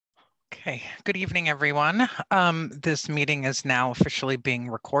Okay, good evening, everyone. This meeting is now officially being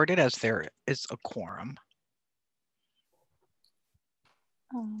recorded as there is a quorum.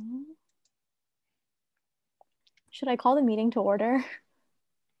 Should I call the meeting to order?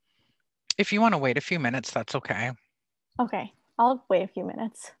 If you want to wait a few minutes, that's okay. Okay, I'll wait a few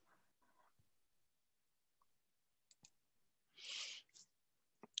minutes.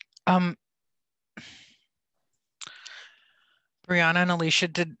 Brianna and Alicia,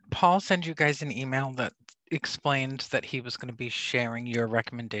 did Paul send you guys an email that explained that he was going to be sharing your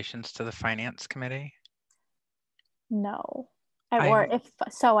recommendations to the Finance Committee? No, or if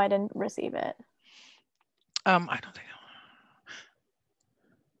so, I didn't receive it. I don't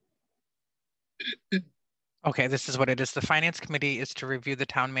think. Okay, this is what it is. The Finance Committee is to review the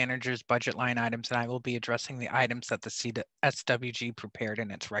town manager's budget line items, and I will be addressing the items that the SWG prepared in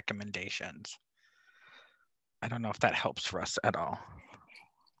its recommendations. I don't know if that helps for us at all.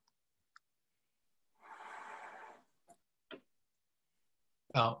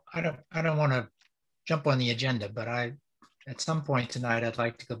 Well, I don't want to jump on the agenda, but at some point tonight, I'd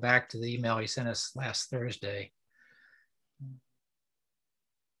like to go back to the email he sent us last Thursday.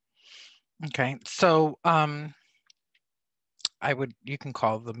 Okay, so you can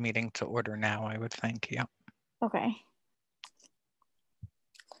call the meeting to order now, I would think. Yeah. Okay.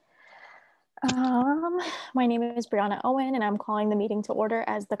 My name is Brianna Owen, and I'm calling the meeting to order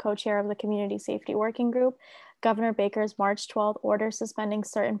as the co-chair of the Community Safety Working Group. Governor Baker's March 12th order suspending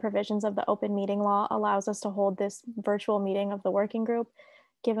certain provisions of the open meeting law allows us to hold this virtual meeting of the working group.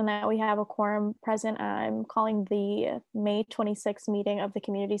 Given that we have a quorum present, I'm calling the May 26th meeting of the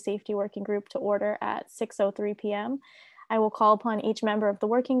Community Safety Working Group to order at 6:03 p.m. I will call upon each member of the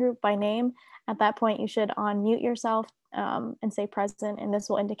working group by name. At that point, you should unmute yourself and say present, and this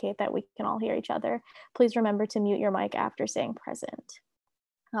will indicate that we can all hear each other. Please remember to mute your mic after saying present.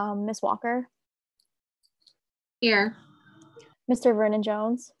 Ms. Walker? Here. Mr. Vernon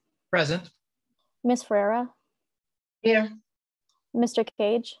Jones? Present. Ms. Ferreira? Here. Mr.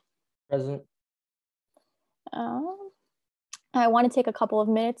 Cage? Present. I want to take a couple of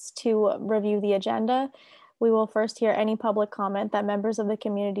minutes to review the agenda. We will first hear any public comment that members of the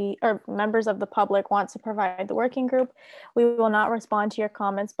community or members of the public want to provide the working group. We will not respond to your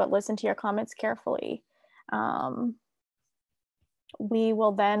comments, but listen to your comments carefully. We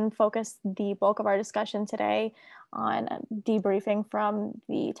will then focus the bulk of our discussion today on debriefing from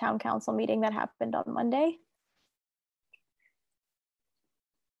the town council meeting that happened on Monday.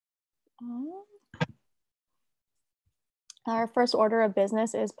 Our first order of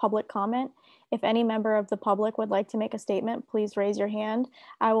business is public comment. If any member of the public would like to make a statement, please raise your hand.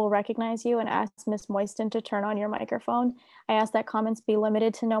 I will recognize you and ask Ms. Moisten to turn on your microphone. I ask that comments be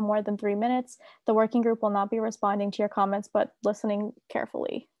limited to no more than 3 minutes. The working group will not be responding to your comments, but listening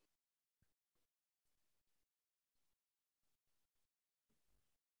carefully.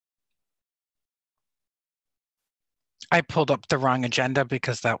 I pulled up the wrong agenda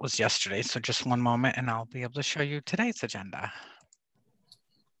because that was yesterday. So just one moment and I'll be able to show you today's agenda.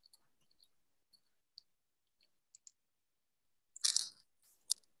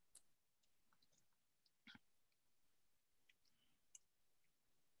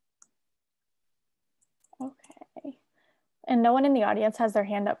 Okay. And no one in the audience has their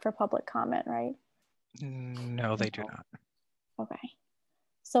hand up for public comment, right? No, they do not. Okay.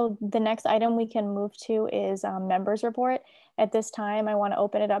 So the next item we can move to is members report. At this time, I want to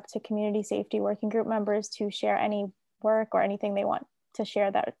open it up to Community Safety Working Group members to share any work or anything they want to share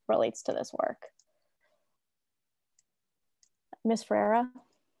that relates to this work. Ms. Ferreira?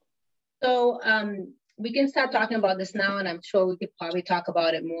 So we can start talking about this now, and I'm sure we could probably talk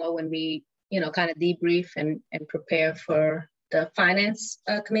about it more when we, kind of debrief and prepare for the Finance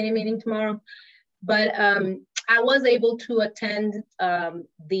Committee meeting tomorrow. But I was able to attend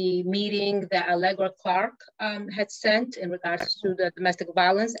the meeting that Allegra Clark had sent in regards to the domestic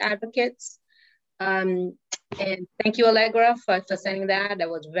violence advocates. And thank you, Allegra, for sending that. That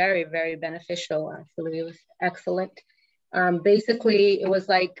was very, very beneficial, actually. It was excellent. Basically, it was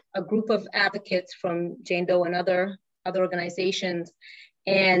like a group of advocates from Jane Doe and other organizations.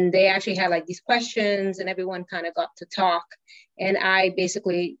 And they actually had like these questions and everyone kind of got to talk. And I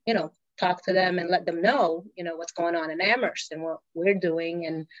basically, talk to them and let them know, what's going on in Amherst and what we're doing.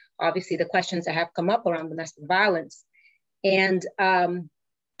 And obviously the questions that have come up around domestic violence. And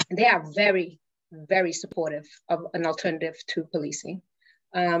they are very, very supportive of an alternative to policing.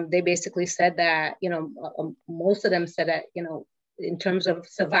 They basically said that, most of them said that, in terms of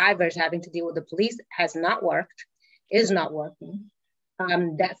survivors having to deal with the police has not worked, is not working.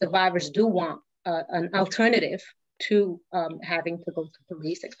 That survivors do want an alternative to having to go to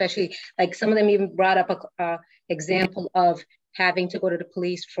police, especially like some of them even brought up a example of having to go to the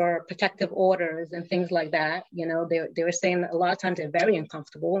police for protective orders and things like that. You know, they were saying that a lot of times they're very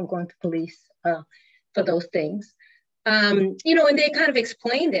uncomfortable in going to police for those things. You know, and they kind of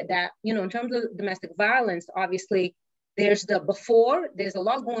explained it that, you know, in terms of domestic violence, obviously there's the before, there's a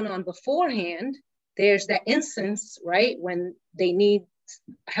lot going on beforehand. There's that instance, right, when they need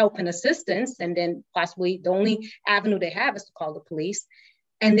help and assistance, and then possibly the only avenue they have is to call the police.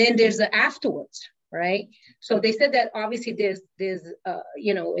 And then there's the afterwards, right? So they said that obviously there's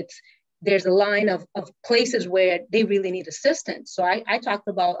you know, there's a line of places where they really need assistance. So I talked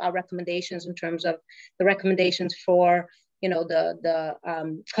about our recommendations in terms of the recommendations for, you know, the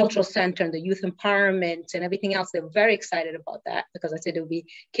cultural center and the youth empowerment and everything else. They were very excited about that because I said it would be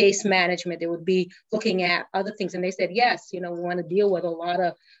case management. They would be looking at other things. And they said, yes, you know, we want to deal with a lot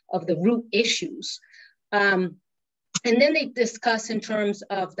of the root issues. And then they discuss in terms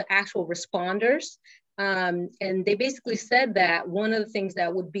of the actual responders. And they basically said that one of the things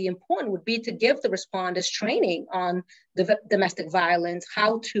that would be important would be to give the responders training on the domestic violence,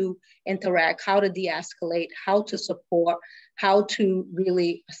 how to interact, how to de-escalate, how to support, how to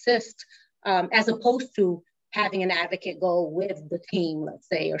really assist, as opposed to having an advocate go with the team, let's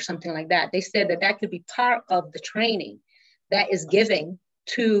say, or something like that. They said that that could be part of the training that is giving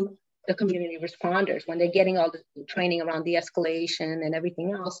to the community responders when they're getting all the training around de-escalation and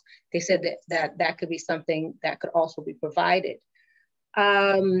everything else. They said that could be something that could also be provided.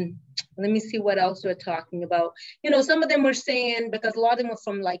 Let me see what else we're talking about. You know, some of them were saying, because a lot of them were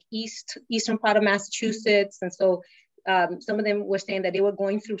from like eastern part of Massachusetts. And so some of them were saying that they were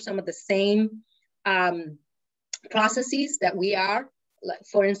going through some of the same processes that we are. Like,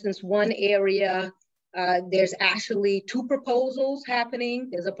 for instance, one area, there's actually 2 proposals happening.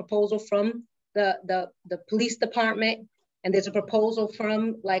 There's a proposal from the police department, and there's a proposal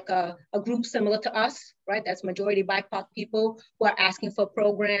from like a group similar to us, right? That's majority BIPOC people who are asking for a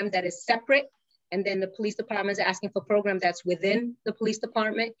program that is separate. And then the police department is asking for a program that's within the police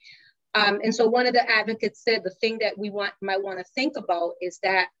department. And so one of the advocates said the thing that we might want to think about is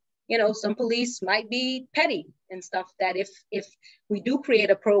that, you know, some police might be petty and stuff, that if we do create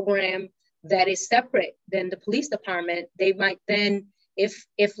a program that is separate than the police department, they might then, if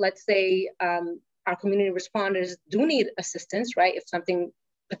let's say our community responders do need assistance, right? If something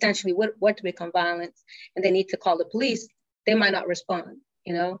potentially were to become violence and they need to call the police, they might not respond,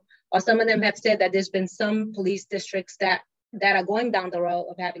 you know? Or some of them have said that there's been some police districts that are going down the road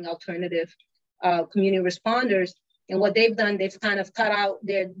of having alternative community responders. And what they've done, they've kind of cut out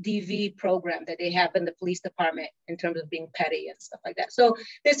their DV program that they have in the police department in terms of being petty and stuff like that. So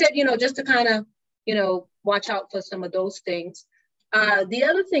they said, you know, just to kind of, you know, watch out for some of those things. The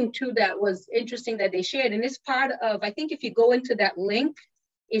other thing too that was interesting that they shared, and it's part of, I think if you go into that link,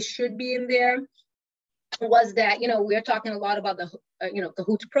 it should be in there, was that, you know, we're talking a lot about the, you know,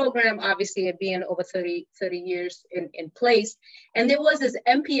 Cahoots program, obviously it being over 30 years in place. And there was this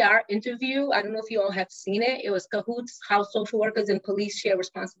NPR interview. I don't know if you all have seen it. It was Cahoots, How Social Workers and Police Share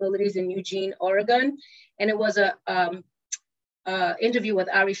Responsibilities in Eugene, Oregon. And it was a interview with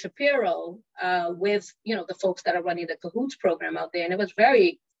Ari Shapiro with, you know, the folks that are running the Cahoots program out there. And it was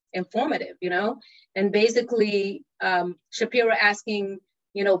very informative, you know, and basically Shapiro asking,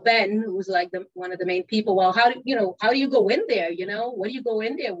 you know, Ben, who's like one of the main people, well, how do you go in there? You know, what do you go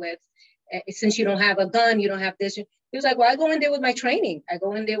in there with? Since you don't have a gun, you don't have this. He was like, well, I go in there with my training. I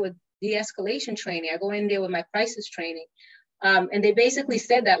go in there with de-escalation training. I go in there with my crisis training. And they basically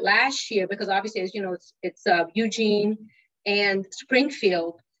said that last year, because obviously, as you know, it's Eugene and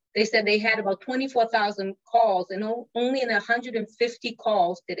Springfield, they said they had about 24,000 calls, and only in 150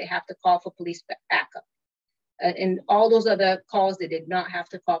 calls did they have to call for police backup. And all those other calls, they did not have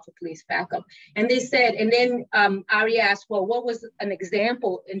to call for police backup. And they said, and then Ari asked, well, what was an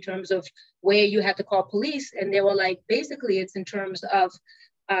example in terms of where you had to call police? And they were like, basically, it's in terms of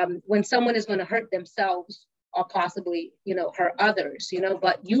when someone is going to hurt themselves or possibly, you know, hurt others, you know,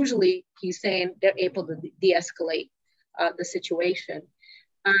 but usually he's saying they're able to de-escalate the situation.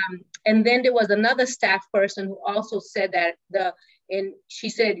 And then there was another staff person who also said that she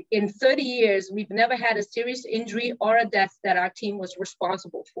said, in 30 years, we've never had a serious injury or a death that our team was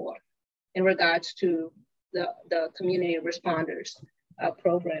responsible for in regards to the community responders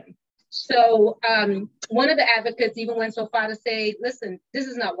program. So one of the advocates even went so far to say, listen, this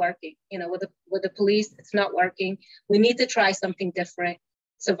is not working. You know, with the police, it's not working. We need to try something different.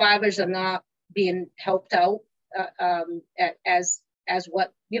 Survivors are not being helped out as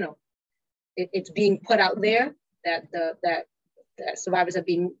what, you know, it's being put out there that survivors are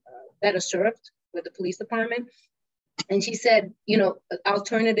being better served with the police department. And she said, you know,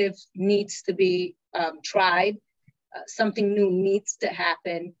 alternative needs to be tried. Something new needs to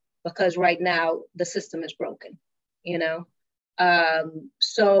happen because right now the system is broken, you know?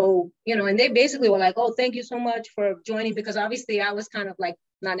 So, you know, and they basically were like, oh, thank you so much for joining, because obviously I was kind of like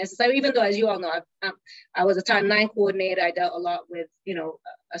not necessary, even though, as you all know, I was a Title IX coordinator. I dealt a lot with, you know,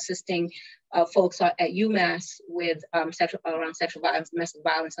 assisting folks at UMass with around sexual violence, domestic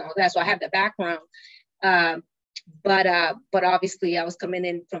violence and all that. So I have the background. But obviously I was coming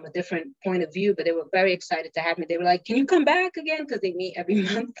in from a different point of view, but they were very excited to have me. They were like, can you come back again? Because they meet every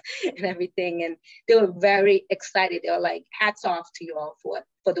month and everything. And they were very excited. They were like, hats off to you all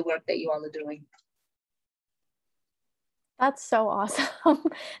for the work that you all are doing. That's so awesome.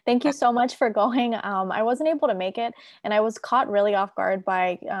 Thank you so much for going. I wasn't able to make it, and I was caught really off guard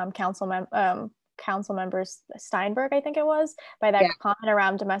by council members Steinberg, I think it was, by that comment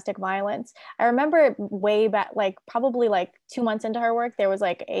around domestic violence. I remember way back, like probably like 2 months into her work, there was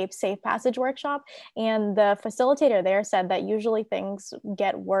like a safe passage workshop, and the facilitator there said that usually things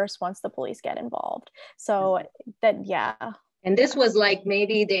get worse once the police get involved. So that, yeah. And this was like,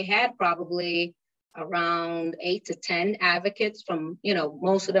 maybe they had probably around 8 to 10 advocates from, you know,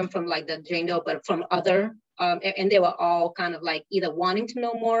 most of them from like the Jane Doe, but from other, and they were all kind of like either wanting to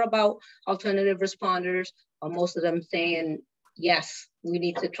know more about alternative responders, or most of them saying, yes, we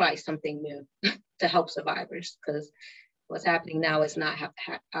need to try something new to help survivors, because what's happening now is not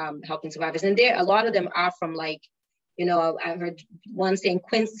helping survivors. And there, a lot of them are from like, you know, I heard one saying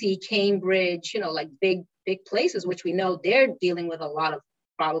Quincy, Cambridge, you know, like big places, which we know they're dealing with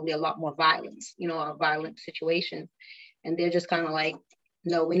probably a lot more violence, you know, a violent situation. And they're just kind of like,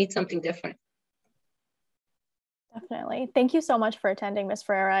 no, we need something different. Definitely. Thank you so much for attending, Ms.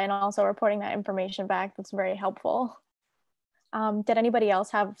 Ferreira, and also reporting that information back. That's very helpful. Did anybody else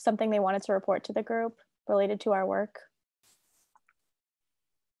have something they wanted to report to the group related to our work?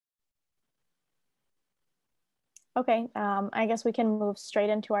 Okay, I guess we can move straight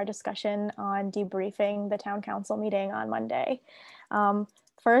into our discussion on debriefing the town council meeting on Monday.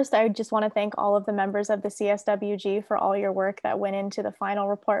 First, I just want to thank all of the members of the CSWG for all your work that went into the final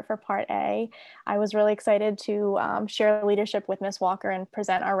report for Part A. I was really excited to share leadership with Ms. Walker and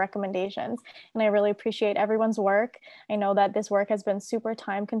present our recommendations, and I really appreciate everyone's work. I know that this work has been super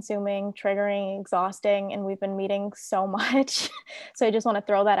time consuming, triggering, exhausting, and we've been meeting so much. So I just want to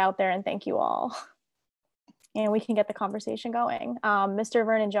throw that out there and thank you all. And we can get the conversation going. Mr.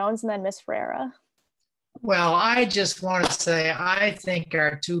 Vernon Jones and then Ms. Ferreira. Well, I just want to say, I think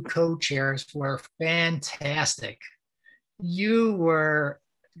our two co-chairs were fantastic. You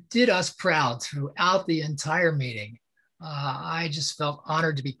did us proud throughout the entire meeting. I just felt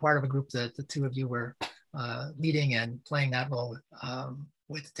honored to be part of a group that the two of you were leading and playing that role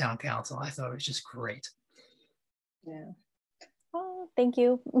with the town council. I thought it was just great. Yeah. Oh, thank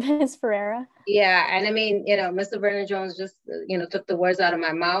you, Ms. Ferreira. Yeah, and I mean, you know, Mr. Vernon Jones just, you know, took the words out of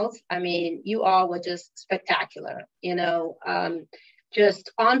my mouth. I mean, you all were just spectacular, you know,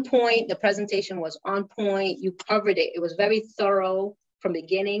 just on point. The presentation was on point. You covered it. It was very thorough from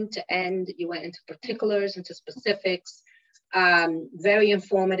beginning to end. You went into particulars, into specifics, very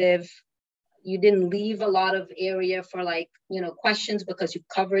informative. You didn't leave a lot of area for like, you know, questions because you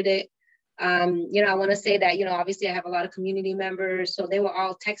covered it. You know, I want to say that, you know, obviously I have a lot of community members, so they were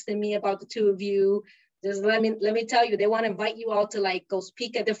all texting me about the two of you. Just let me tell you, they want to invite you all to like go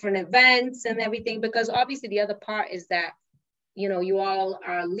speak at different events and everything, because obviously the other part is that, you know, you all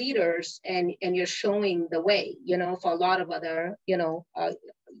are leaders and you're showing the way, you know, for a lot of other, you know,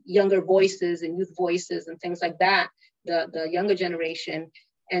 younger voices and youth voices and things like that, the younger generation.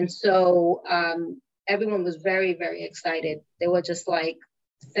 And so everyone was very, very excited. They were just like,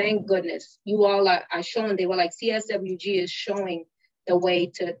 thank goodness you all are showing. They were like, CSWG is showing the way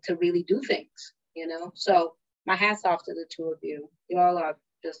to really do things, you know? So my hat's off to the two of you. You all are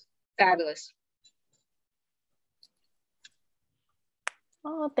just fabulous.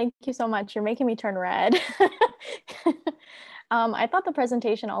 Oh, thank you so much. You're making me turn red. I thought the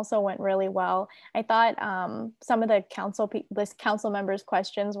presentation also went really well. I thought some of the council members'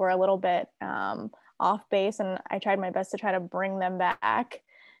 questions were a little bit off base, and I tried my best to try to bring them back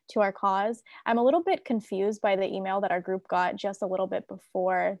to our cause. I'm a little bit confused by the email that our group got just a little bit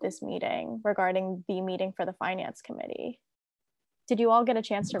before this meeting regarding the meeting for the finance committee. Did you all get a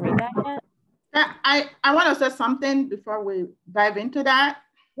chance to read that yet? I want to say something before we dive into that.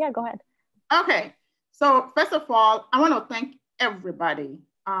 Yeah, go ahead. Okay, so first of all, I want to thank everybody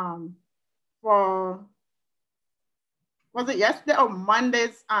for, was it yesterday or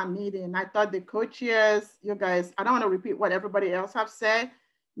Monday's meeting? I thought the co-chairs, you guys, I don't want to repeat what everybody else have said.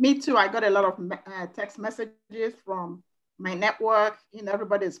 Me too. I got a lot of text messages from my network.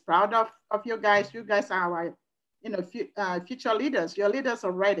 Everybody is proud of you guys. You guys are our, future leaders. Your leaders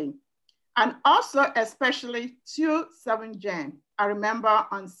already. And also, especially to 7 Gen. I remember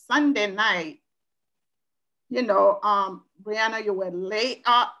on Sunday night, Brianna, you were late,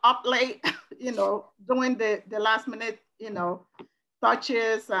 up late, doing the last minute,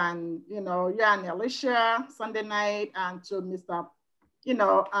 touches, and, you and Alicia Sunday night, and to Mr.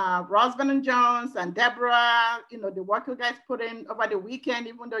 Rosalind Jones and Deborah, the work you guys put in over the weekend,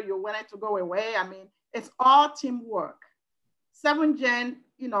 even though you wanted to go away. I mean, it's all teamwork. 7Gen,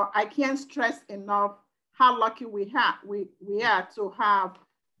 I can't stress enough how lucky we are to have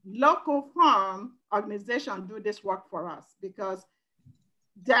local farm organization do this work for us, because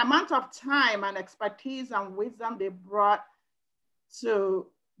the amount of time and expertise and wisdom they brought to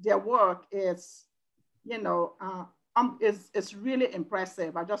their work is, it's really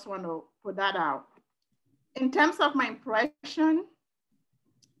impressive. I just want to put that out. In terms of my impression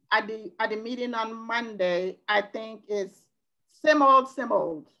at the meeting on Monday, I think it's same old, same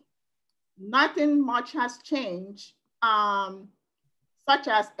old. Nothing much has changed, such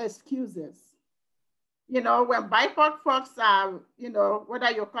as excuses. When BIPOC folks are,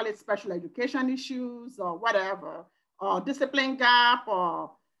 whether you call it special education issues or whatever, or discipline gap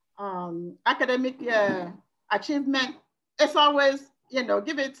or academic achievement, it's always,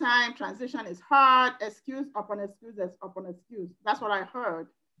 give it time, transition is hard, excuse upon excuses upon excuse. That's what I heard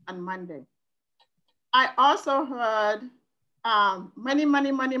on Monday. I also heard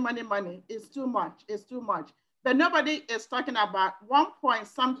money is too much, it's too much. But nobody is talking about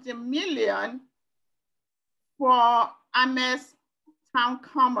 1.something million for Ames Town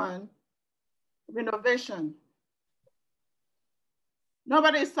Common renovation.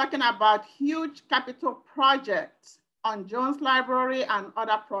 Nobody is talking about huge capital projects on Jones Library and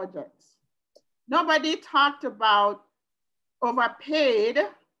other projects. Nobody talked about overpaid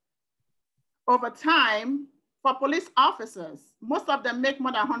overtime for police officers. Most of them make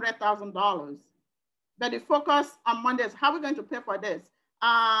more than $100,000. But the focus on Monday is how are we going to pay for this?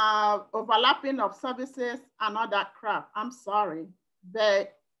 Overlapping of services and all that crap. I'm sorry,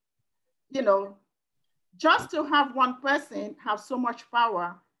 but just to have one person have so much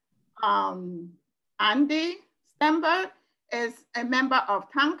power. Andy Stenberg is a member of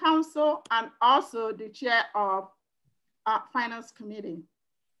Town Council and also the chair of Finance Committee.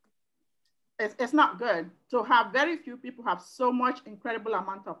 It's not good to have very few people have so much incredible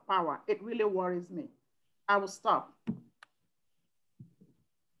amount of power. It really worries me. I will stop.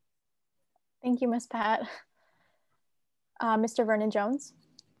 Thank you, Ms. Pat. Mr. Vernon Jones.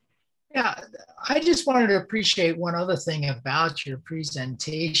 Yeah, I just wanted to appreciate one other thing about your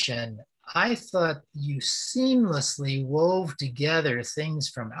presentation. I thought you seamlessly wove together things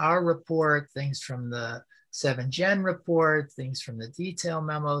from our report, things from the 7Gen report, things from the detail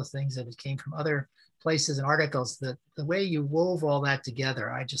memo, things that came from other places and articles. The way you wove all that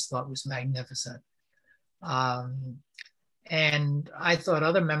together, I just thought was magnificent. And I thought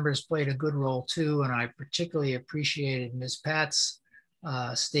other members played a good role too. And I particularly appreciated Ms. Pat's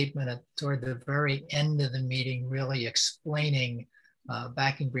statement toward the very end of the meeting, really explaining,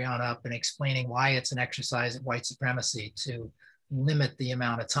 backing Brianna up and explaining why it's an exercise of white supremacy to limit the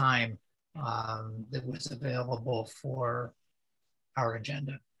amount of time that was available for our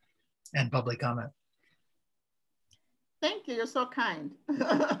agenda and public comment. Thank you, you're so kind.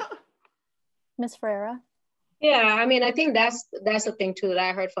 Ms. Ferreira. Yeah, I mean, I think that's the thing too that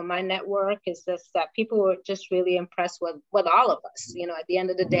I heard from my network is just that people were just really impressed with all of us, at the end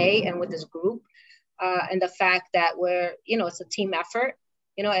of the day, and with this group, and the fact that we're, it's a team effort,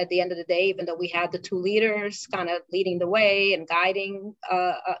 at the end of the day, even though we had the two leaders kind of leading the way and guiding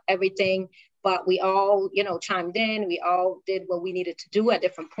everything, but we all, chimed in, we all did what we needed to do at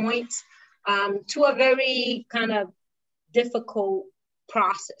different points, to a very kind of difficult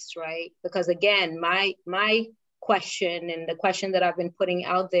process, right? Because again, my question and the question that I've been putting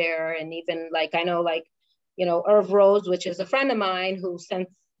out there, and even like I know, like Irv Rose, which is a friend of mine who sent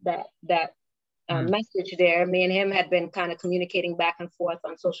that message there. Me and him had been kind of communicating back and forth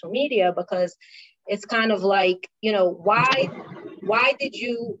on social media, because it's kind of like, why did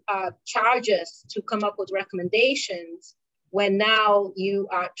you charge us to come up with recommendations when now you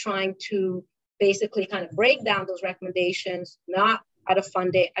are trying to basically kind of break down those recommendations, not out of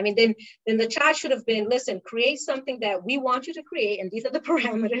funding? I mean, then the charge should have been, listen, create something that we want you to create, and these are the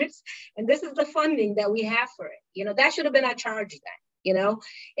parameters, and this is the funding that we have for it. That should have been our charge then.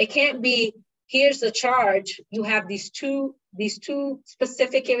 It can't be, here's the charge, you have these two these two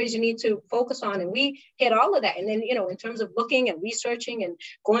specific areas you need to focus on. And we hit all of that. And then, in terms of looking and researching and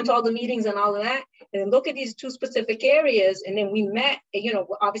going to all the meetings and all of that, and then look at these two specific areas. And then we met,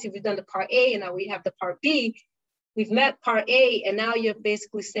 obviously we've done the part A and now we have the part B. We've met part A and now you're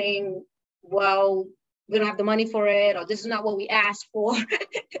basically saying, well, we don't have the money for it, or this is not what we asked for,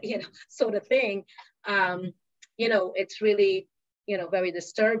 sort of thing. It's really, very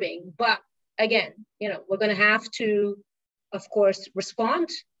disturbing. But again, we're going to have to, of course, respond,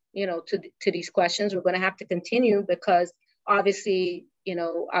 to these questions. We're going to have to continue because obviously,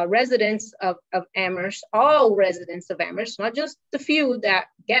 our residents of Amherst, all residents of Amherst, not just the few that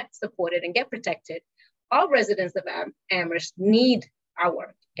get supported and get protected, all residents of Amherst need our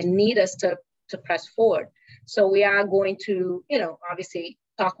work and need us to press forward. So we are going to, obviously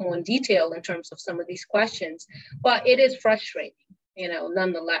talk more in detail in terms of some of these questions, but it is frustrating,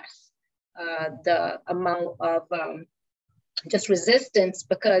 nonetheless, the amount of just resistance,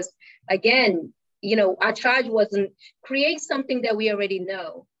 because again, our charge wasn't create something that we already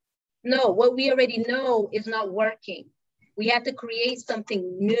know. No, what we already know is not working. We had to create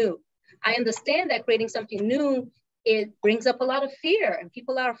something new. I understand that creating something new, it brings up a lot of fear and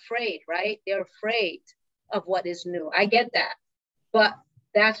people are afraid, right? They're afraid of what is new. I get that. But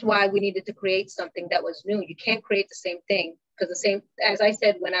that's why we needed to create something that was new. You can't create the same thing because the same, as I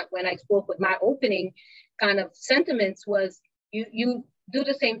said, when I spoke with my opening kind of sentiments was you do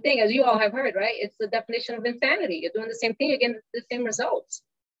the same thing as you all have heard, right? It's the definition of insanity. You're doing the same thing, you're getting the same results.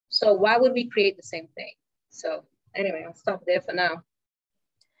 So why would we create the same thing? So anyway, I'll stop there for now.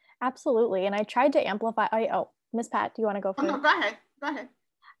 Absolutely. And I tried to amplify, Ms. Pat, do you want to go first? Oh, no, go ahead.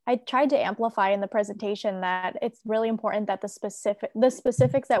 I tried to amplify in the presentation that it's really important that the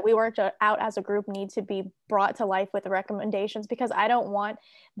specifics that we worked out as a group need to be brought to life with the recommendations, because I don't want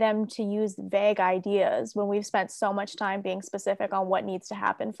them to use vague ideas when we've spent so much time being specific on what needs to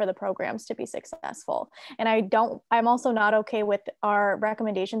happen for the programs to be successful. And I'm also not okay with our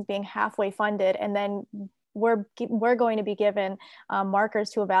recommendations being halfway funded and then we're going to be given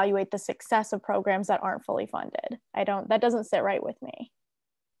markers to evaluate the success of programs that aren't fully funded. That doesn't sit right with me.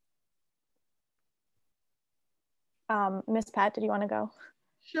 Ms. Pat, did you want to go?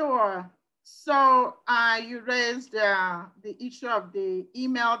 Sure. So you raised the issue of the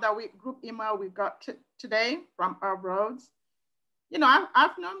group email we got today from Herb Rhodes.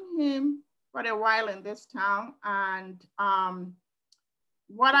 I've known him for a while in this town, and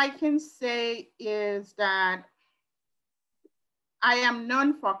what I can say is that I am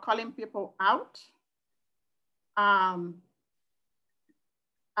known for calling people out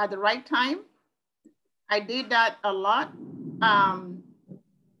at the right time. I did that a lot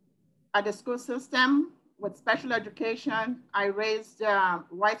at the school system with special education. I raised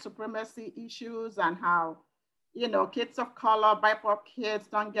white supremacy issues and how, kids of color, BIPOC kids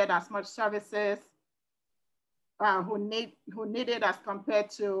don't get as much services who need it as compared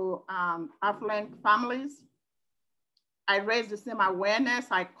to affluent families. I raised the same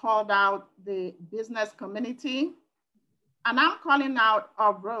awareness. I called out the business community, and I'm calling out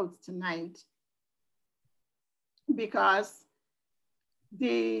Herb Rhodes tonight because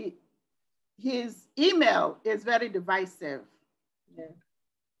his email is very divisive. Yeah.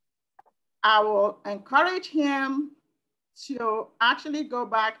 I will encourage him to actually go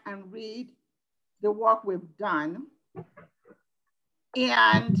back and read the work we've done.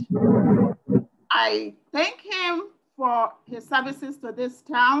 And I thank him for his services to this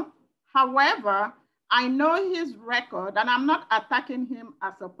town. However, I know his record, and I'm not attacking him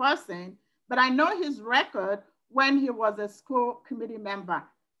as a person, but I know his record when he was a school committee member.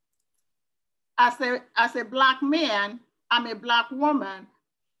 As a Black man, I'm a Black woman,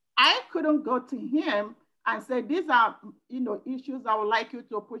 I couldn't go to him and say, these are issues I would like you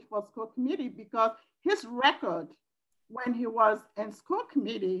to push for school committee, because his record when he was in school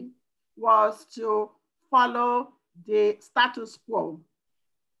committee was to follow the status quo,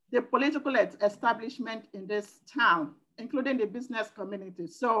 the political establishment in this town, including the business community.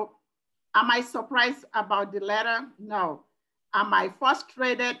 So am I surprised about the letter? No. Am I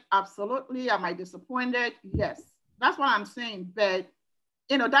frustrated? Absolutely. Am I disappointed? Yes. That's what I'm saying. But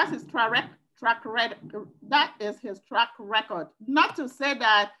that's his track record. That is his track record. Not to say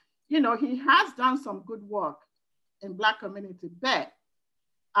that he has done some good work in Black community, but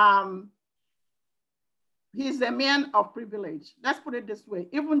he's a man of privilege. Let's put it this way,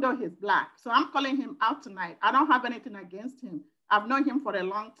 even though he's Black. So I'm calling him out tonight. I don't have anything against him. I've known him for a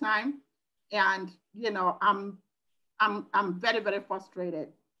long time, and I'm very, very frustrated.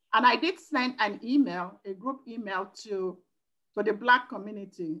 And I did send an email, a group email to the Black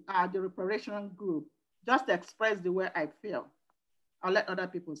community, the reparation group, just express the way I feel. I'll let other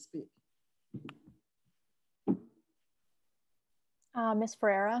people speak. Ms.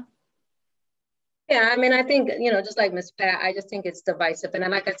 Ferreira. Yeah, I mean, I think, just like Ms. Pat, I just think it's divisive. And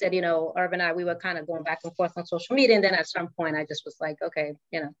then, like I said, Irv and I, we were kind of going back and forth on social media. And then at some point, I just was like, okay,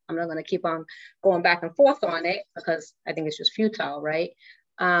 I'm not going to keep on going back and forth on it because I think it's just futile, right?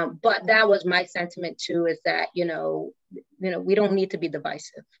 But that was my sentiment too, is that, we don't need to be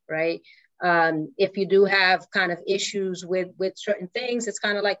divisive, right? If you do have kind of issues with certain things, it's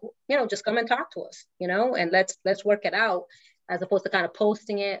kind of like, just come and talk to us, and let's work it out, as opposed to kind of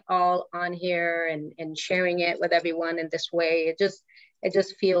posting it all on here and sharing it with everyone in this way. It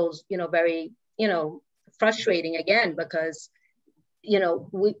just feels, very, frustrating again, because,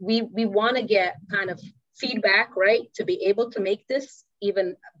 we want to get kind of feedback, right, to be able to make this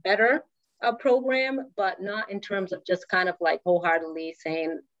even better a program, but not in terms of just kind of like wholeheartedly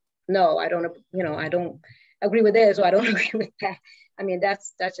saying, no, I don't agree with this, or I don't agree with that. I mean,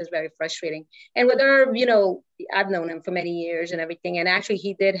 that's just very frustrating. And with Irv, I've known him for many years and everything. And actually,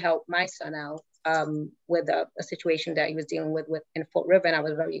 he did help my son out with a situation that he was dealing with in Fort River. And I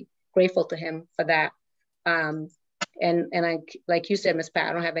was very grateful to him for that. And I, like you said, Ms. Pat,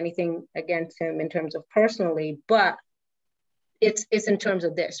 I don't have anything against him in terms of personally, but it's in terms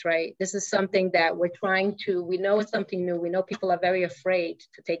of this, right? This is something that we know it's something new. We know people are very afraid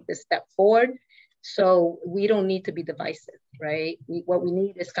to take this step forward. So we don't need to be divisive, right? What we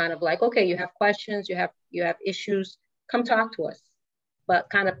need is kind of like, okay, you have questions, you have issues, come talk to us. But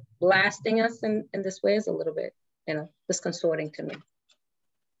kind of blasting us in this way is a little bit, disconcerting to me.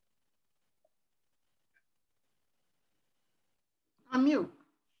 I'm mute.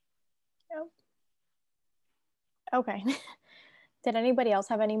 Okay. Did anybody else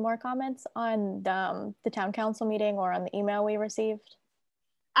have any more comments on the town council meeting or on the email we received?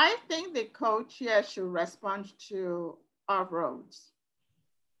 I think the co-chair should respond to our roads.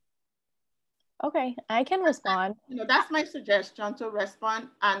 Okay, I can respond. That's my suggestion, to respond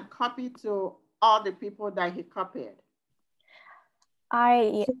and copy to all the people that he copied.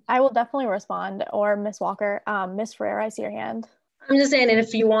 I will definitely respond, or Ms. Walker. Ms. Ferreira, I see your hand. I'm just saying, and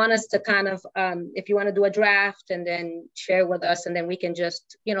if you want us to kind of, if you want to do a draft and then share with us, and then we can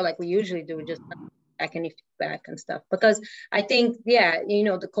just, like we usually do, just back any feedback and stuff. Because I think,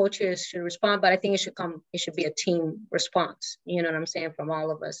 the co-chairs should respond, but I think it should be a team response. You know what I'm saying, from all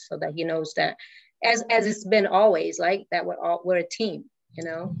of us, so that he knows that, as it's been always, like that we're a team.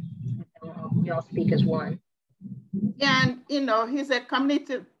 We all speak as one. And he's a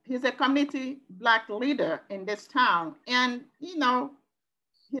community Black leader in this town, and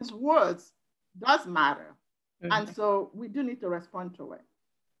his words does matter. Mm-hmm. And so we do need to respond to it.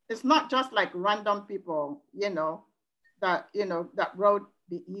 It's not just like random people, that wrote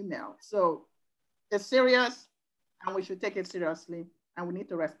the email. So it's serious, and we should take it seriously, and we need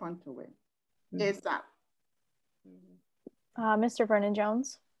to respond to it. Mm-hmm. ASAP. Mr. Vernon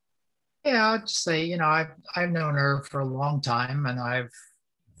Jones. Yeah, I'll just say, I've known Irv for a long time, and I've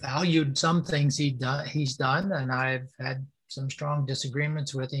valued some things he's done, and I've had some strong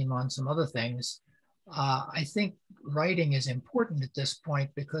disagreements with him on some other things. I think writing is important at this point,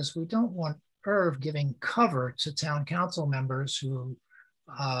 because we don't want Irv giving cover to town council members who,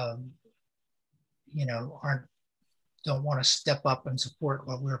 don't want to step up and support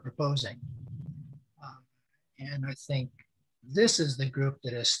what we're proposing. And I think this is the group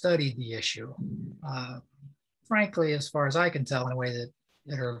that has studied the issue, frankly, as far as I can tell, in a way that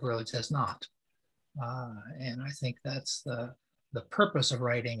Irv Rhodes has not. And I think that's the purpose of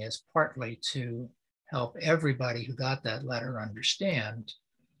writing, is partly to help everybody who got that letter understand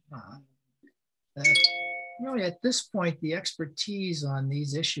that really at this point, the expertise on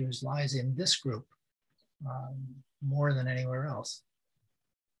these issues lies in this group more than anywhere else.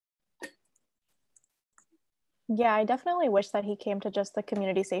 Yeah, I definitely wish that he came to just the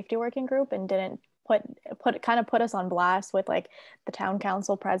community safety working group and didn't put us on blast with like the town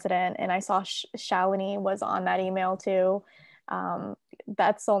council president. And I saw Shalini was on that email too.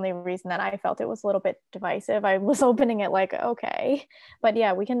 That's the only reason that I felt it was a little bit divisive. I was opening it like, okay, but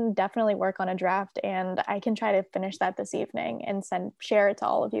yeah, we can definitely work on a draft, and I can try to finish that this evening and share it to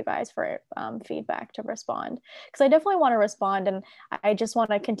all of you guys for feedback to respond. Because I definitely want to respond, and I just want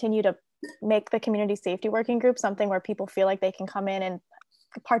to continue to make the community safety working group something where people feel like they can come in and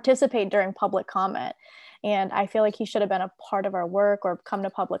participate during public comment. And I feel like he should have been a part of our work or come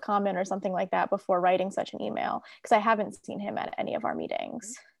to public comment or something like that before writing such an email, because I haven't seen him at any of our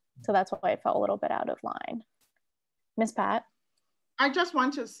meetings. So that's why I felt a little bit out of line. Ms. Pat? I just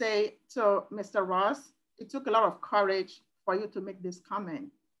want to say to Mr. Ross, it took a lot of courage for you to make this comment.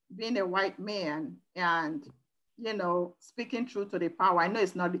 being a white man and, speaking true to the power. I know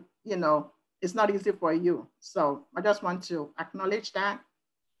it's not, it's not easy for you. So I just want to acknowledge that.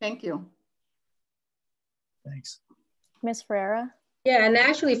 Thank you. Thanks. Ms. Ferreira? Yeah, and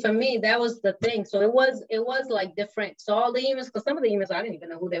actually for me, that was the thing. So it was like different. So all the emails, because some of the emails I didn't even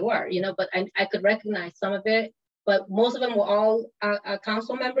know who they were, but I could recognize some of it, but most of them were all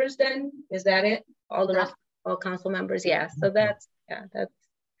council members then? Is that it? All the rest, all council members? Yeah, so that's it's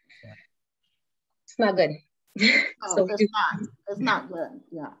not good. Oh, so it's not good,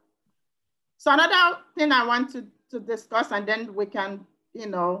 yeah. So another thing I want to discuss, and then we can,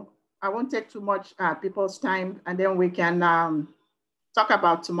 I won't take too much people's time, and then we can talk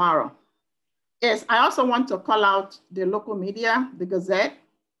about tomorrow, is I also want to call out the local media, the Gazette.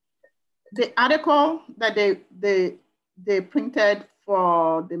 The article that they printed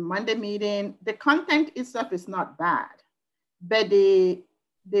for the Monday meeting, the content itself is not bad, but the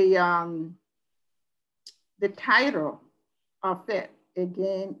title of it,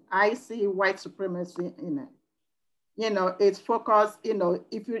 again, I see white supremacy in it. It's focused,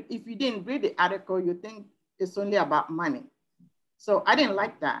 if you didn't read the article, you think it's only about money. So I didn't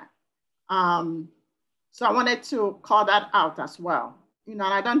like that. So I wanted to call that out as well. And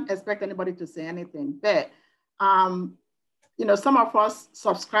I don't expect anybody to say anything, but some of us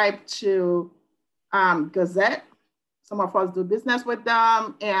subscribe to Gazette. Some of us do business with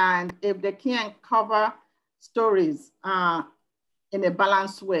them. And if they can't cover stories in a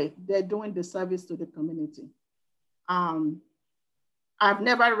balanced way, they're doing the service to the community. I've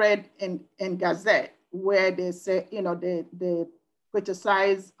never read in Gazette where they say, they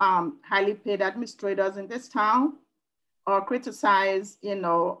criticize highly paid administrators in this town, or criticize,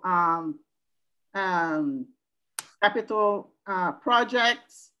 capital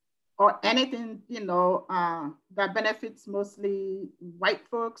projects, or anything, that benefits mostly white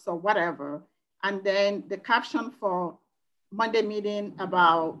folks or whatever. And then the caption for Monday meeting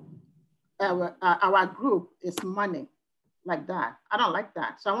about our group is money, like that. I don't like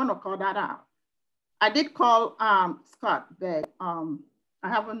that. So I want to call that out. I did call Scott, but I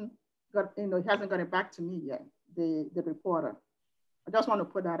haven't got, he hasn't got it back to me yet, the reporter. I just want to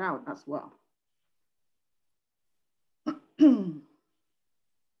put that out as well.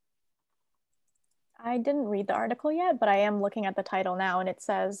 I didn't read the article yet, but I am looking at the title now, and it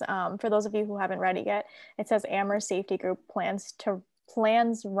says, for those of you who haven't read it yet, it says Amherst Safety Group plans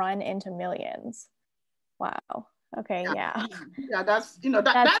run into millions. Wow. Okay. Yeah. Yeah. That's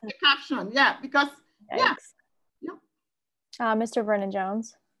that's the caption. Yeah. Because yikes. Yeah. Mr. Vernon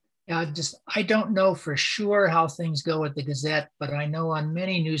Jones. Yeah. I don't know for sure how things go at the Gazette, but I know on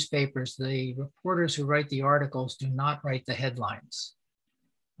many newspapers, the reporters who write the articles do not write the headlines.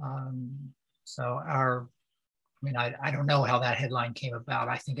 So I don't know how that headline came about.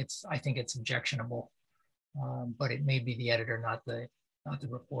 I think it's objectionable, but it may be the editor, not the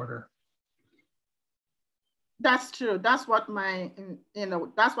reporter. That's true. That's what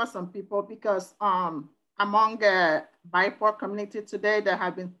that's what some people, because among the BIPOC community today, there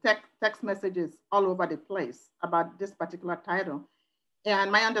have been text messages all over the place about this particular title.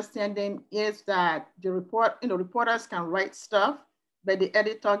 And my understanding is that the reporters can write stuff, but the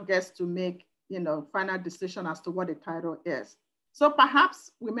editor gets to make, final decision as to what the title is. So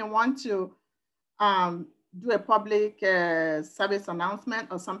perhaps we may want to do a public service announcement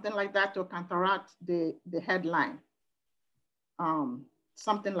or something like that to counteract the headline.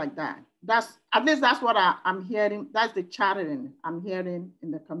 Something like that. At least that's what I'm hearing. That's the chattering I'm hearing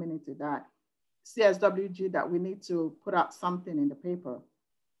in the community, that CSWG, that we need to put out something in the paper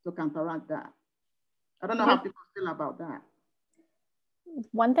to counteract that. I don't know how people feel about that.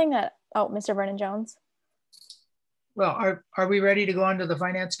 One thing that, Mr. Vernon Jones. Well, are we ready to go on to the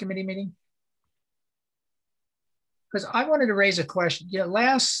Finance Committee meeting? Because I wanted to raise a question.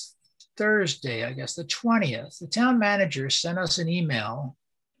 Last Thursday, I guess the 20th, the town manager sent us an email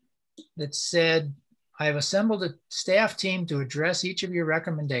that said, I have assembled a staff team to address each of your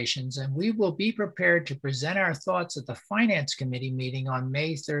recommendations, and we will be prepared to present our thoughts at the Finance Committee meeting on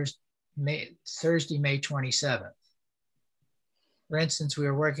Thursday, May 27th. For instance, we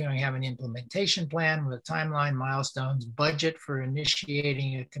are working on having an implementation plan with a timeline, milestones, budget for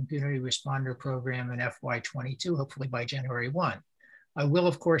initiating a community responder program in FY22, hopefully by January 1. I will,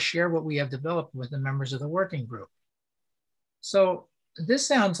 of course, share what we have developed with the members of the working group. So this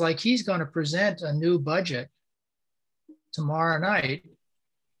sounds like he's going to present a new budget tomorrow night,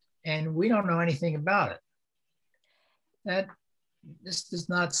 and we don't know anything about it. This does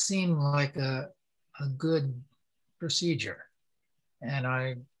not seem like a good procedure. And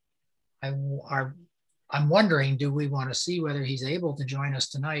I I'm wondering, do we want to see whether he's able to join us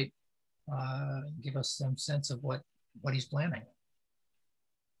tonight? Give us some sense of what he's planning.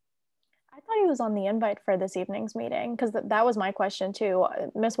 I thought he was on the invite for this evening's meeting, because that was my question too.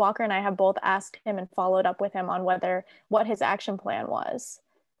 Ms. Walker and I have both asked him and followed up with him on what his action plan was.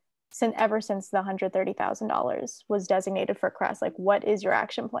 Ever since the $130,000 was designated for CRESS, like, what is your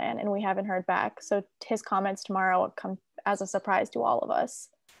action plan? And we haven't heard back. So his comments tomorrow come as a surprise to all of us.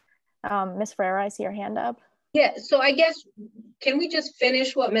 Ms. Ferreira, I see your hand up. Yeah, so I guess, can we just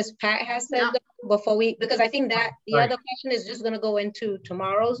finish what Ms. Pat has said before because I think that the other question is just gonna go into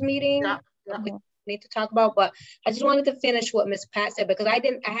tomorrow's meeting. We need to talk about, but I just wanted to finish what Ms. Pat said, because I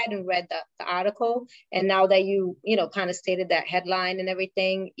hadn't read the article, and now that you kind of stated that headline and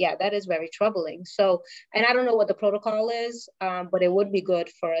everything, yeah, that is very troubling. So, and I don't know what the protocol is, but it would be good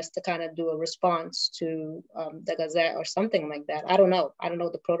for us to kind of do a response to the Gazette or something like that. I don't know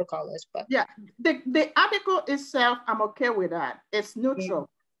what the protocol is, but yeah, the article itself, I'm okay with that. It's neutral.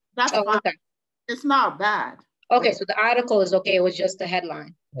 That's fine. Okay. It's not bad. Okay, so the article is okay. It was just the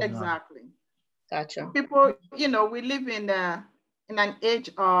headline. Exactly. Gotcha. People, we live in an age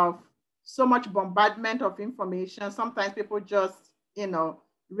of so much bombardment of information. Sometimes people just,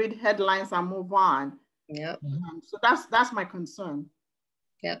 read headlines and move on. Yeah. So that's my concern.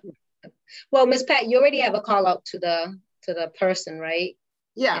 Yeah. Well, Ms. Pat, you already have a call out to the person, right?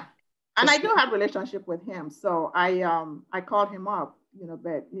 Yeah. And I do have a relationship with him. So I called him up,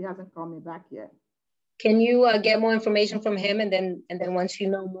 but he hasn't called me back yet. Can you get more information from him, and then once you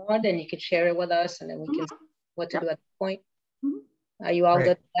know more, then you could share it with us, and then we can what to do at the point. Are you all good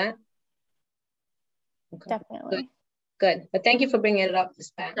with that? Okay. Definitely. Good. But thank you for bringing it up,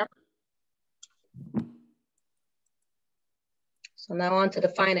 Ms. Pat. Yep. So now on to the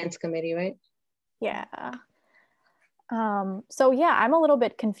Finance Committee, right? Yeah. So yeah, I'm a little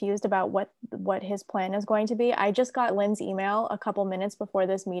bit confused about what his plan is going to be. I just got Lynn's email a couple minutes before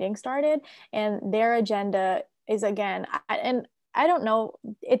this meeting started, and their agenda is, again, and I don't know,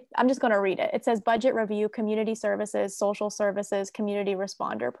 I'm just going to read it. It says budget review, community services, social services, community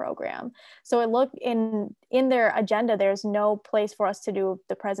responder program. So in their agenda, there's no place for us to do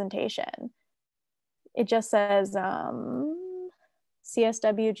the presentation. It just says,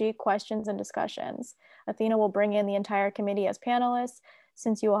 CSWG questions and discussions. Athena will bring in the entire committee as panelists.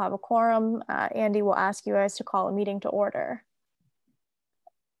 Since you will have a quorum, Andy will ask you guys to call a meeting to order.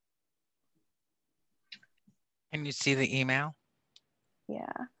 Can you see the email? Yeah.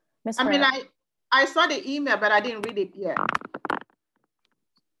 I saw the email, but I didn't read it yet.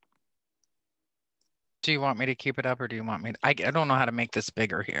 Do you want me to keep it up, or do you want me to, I don't know how to make this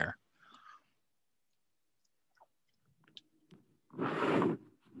bigger here.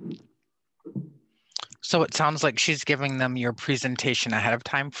 So it sounds like she's giving them your presentation ahead of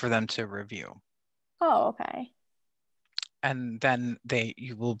time for them to review. Oh, okay. And then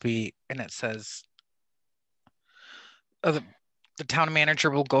you will be, and it says, the town manager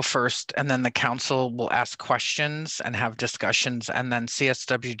will go first, and then the council will ask questions and have discussions, and then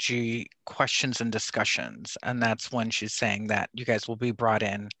CSWG questions and discussions. And that's when she's saying that you guys will be brought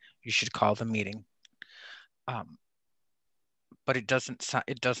in. You should call the meeting. But it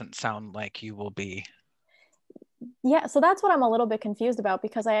doesn't sound like you will be. Yeah, so that's what I'm a little bit confused about,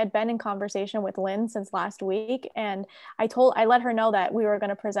 because I had been in conversation with Lynn since last week, and I let her know that we were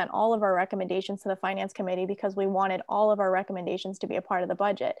going to present all of our recommendations to the Finance Committee because we wanted all of our recommendations to be a part of the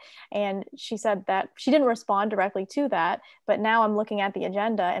budget. And she said that she didn't respond directly to that, but now I'm looking at the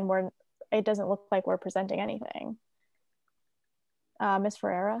agenda and it doesn't look like we're presenting anything. Ms.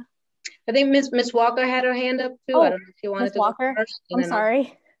 Ferreira? I think Ms. Walker had her hand up too. Oh, I don't know if you wanted Ms. to Walker? go first. I'm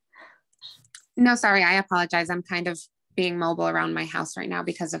sorry. No, sorry, I apologize. I'm kind of being mobile around my house right now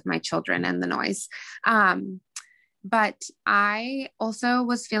because of my children and the noise. But I also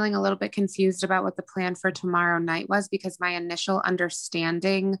was feeling a little bit confused about what the plan for tomorrow night was, because my initial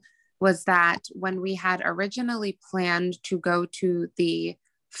understanding was that when we had originally planned to go to the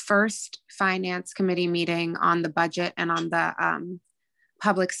first Finance Committee meeting on the budget and on the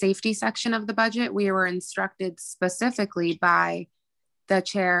public safety section of the budget, we were instructed specifically by the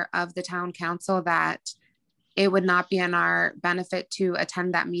chair of the town council that it would not be in our benefit to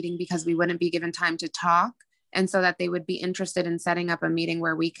attend that meeting because we wouldn't be given time to talk. And so that they would be interested in setting up a meeting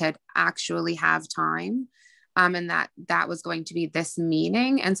where we could actually have time. And that was going to be this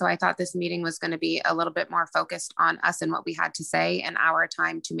meeting. And so I thought this meeting was going to be a little bit more focused on us and what we had to say and our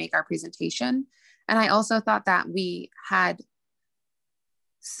time to make our presentation. And I also thought that we had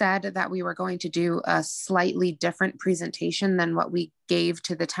said that we were going to do a slightly different presentation than what we gave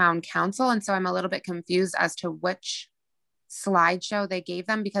to the town council. And so I'm a little bit confused as to which slideshow they gave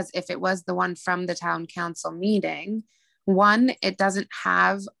them, because if it was the one from the town council meeting, one, it doesn't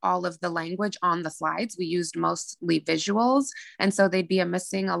have all of the language on the slides. We used mostly visuals. And so they'd be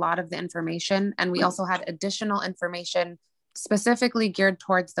missing a lot of the information. And we also had additional information specifically geared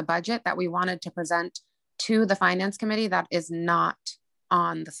towards the budget that we wanted to present to the finance committee that is not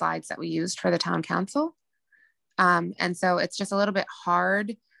on the slides that we used for the town council. And so it's just a little bit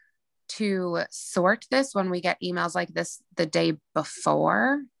hard to sort this when we get emails like this the day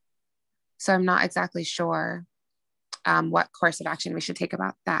before. So I'm not exactly sure what course of action we should take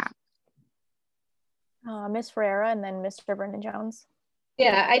about that. Ms. Ferreira and then Mr. Vernon Jones.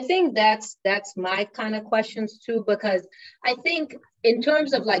 Yeah, I think that's my kind of questions too, because I think in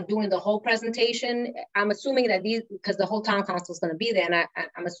terms of like doing the whole presentation, I'm assuming that these, because the whole town council is going to be there, and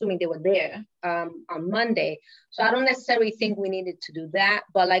I'm assuming they were there on Monday. So I don't necessarily think we needed to do that,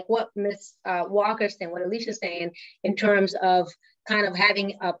 but like what Ms. Walker's saying, what Alicia's saying, in terms of kind of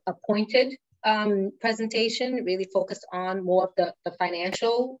having a pointed presentation, really focused on more of the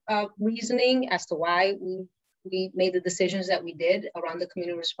financial reasoning as to why we made the decisions that we did around the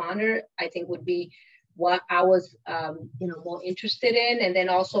community responder, I think would be what I was, more interested in. And then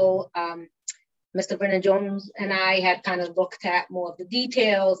also Mr. Vernon Jones and I had kind of looked at more of the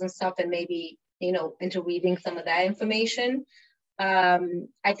details and stuff, and maybe, interweaving some of that information.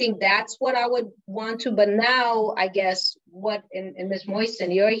 I think that's what I would want to, but now I guess and Ms.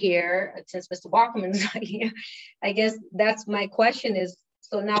 Moisten, you're here, since Mr. Walkerman's not here, I guess that's my question is,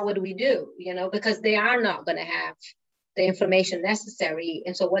 so now what do we do? Because they are not going to have the information necessary.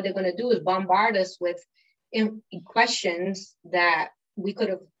 And so what they're going to do is bombard us with questions that we could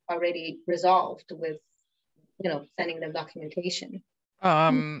have already resolved with, sending them documentation.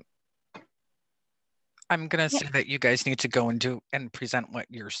 I'm going to say that you guys need to go and present what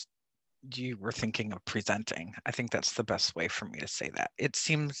you were thinking of presenting. I think that's the best way for me to say that. It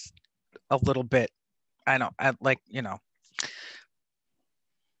seems a little bit,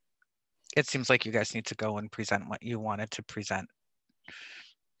 it seems like you guys need to go and present what you wanted to present.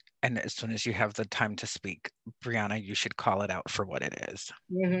 And as soon as you have the time to speak, Brianna, you should call it out for what it is.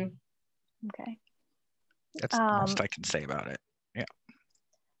 Mm-hmm. Okay. That's the most I can say about it. Yeah.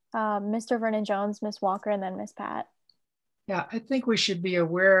 Mr. Vernon Jones, Ms. Walker, and then Ms. Pat. Yeah, I think we should be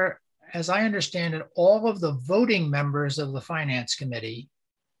aware, as I understand it, all of the voting members of the Finance Committee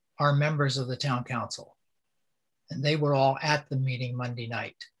are members of the Town Council. And they were all at the meeting Monday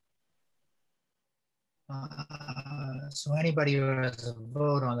night. So anybody who has a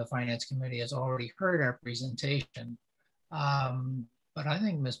vote on the Finance Committee has already heard our presentation. But I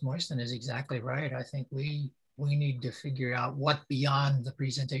think Ms. Moisten is exactly right. I think we need to figure out what beyond the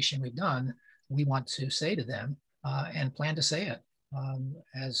presentation we've done we want to say to them and plan to say it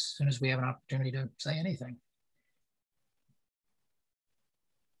as soon as we have an opportunity to say anything.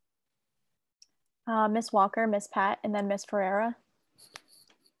 Ms. Walker, Ms. Pat, and then Ms. Ferreira.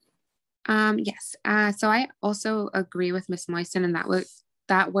 Yes. So I also agree with Ms. Moisten, and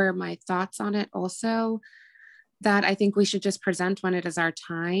that were my thoughts on it also, that I think we should just present when it is our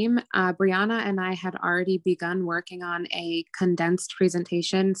time. Brianna and I had already begun working on a condensed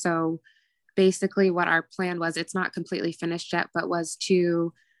presentation. So basically what our plan was, it's not completely finished yet, but was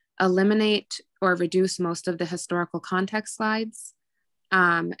to eliminate or reduce most of the historical context slides.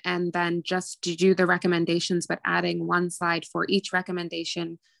 And then just to do the recommendations, but adding one slide for each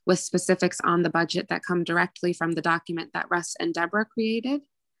recommendation with specifics on the budget that come directly from the document that Russ and Deborah created,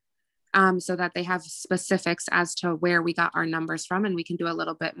 so that they have specifics as to where we got our numbers from, and we can do a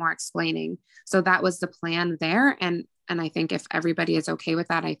little bit more explaining. So that was the plan there. And I think if everybody is okay with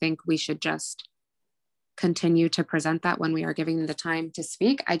that, I think we should just continue to present that when we are giving them the time to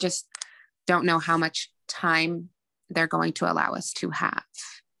speak. I just don't know how much time they're going to allow us to have.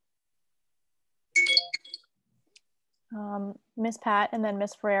 Ms. Pat, and then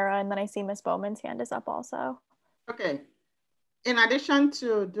Ms. Ferreira, and then I see Ms. Bowman's hand is up also. Okay. In addition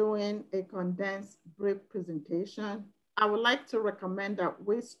to doing a condensed brief presentation, I would like to recommend that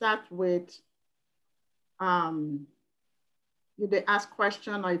we start with, if they ask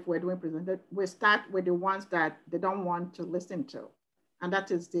question or if we're doing presentation, we start with the ones that they don't want to listen to. And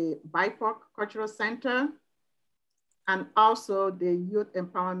that is the BIPOC Cultural Center and also the Youth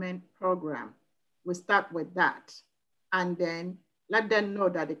Empowerment Program. We start with that. And then let them know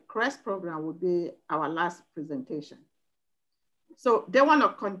that the CREST program will be our last presentation. So they want to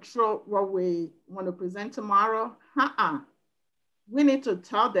control what we want to present tomorrow. We need to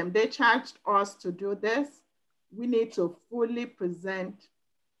tell them they charged us to do this. We need to fully present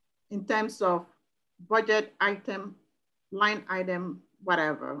in terms of budget item, line item,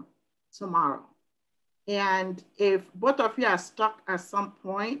 whatever, tomorrow. And if both of you are stuck at some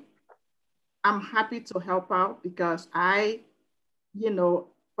point, I'm happy to help out because I,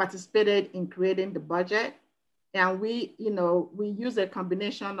 participated in creating the budget. And we use a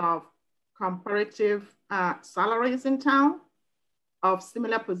combination of comparative salaries in town of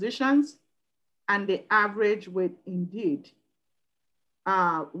similar positions and the average with Indeed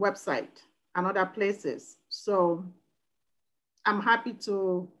website and other places. So I'm happy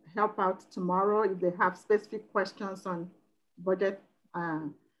to help out tomorrow if they have specific questions on budget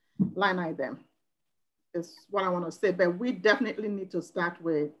line item. Is what I want to say, but we definitely need to start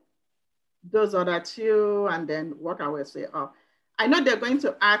with those other two and then work our way up. I know they're going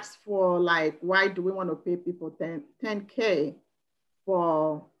to ask for like, why do we want to pay people 10K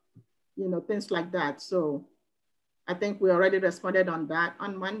for, things like that. So I think we already responded on that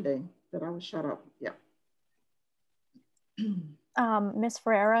on Monday, that I will shut up. Yeah. Ms.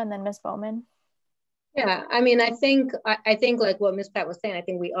 Ferreira and then Ms. Bowman. Yeah, I mean, I think like what Ms. Pat was saying, I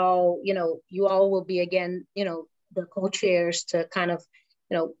think we all, you all will be again, the co-chairs to kind of,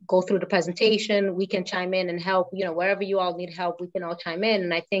 go through the presentation. We can chime in and help, wherever you all need help, we can all chime in.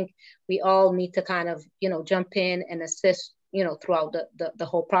 And I think we all need to kind of, jump in and assist, throughout the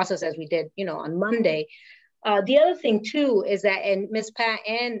whole process as we did, on Monday. The other thing too is that, and Ms. Pat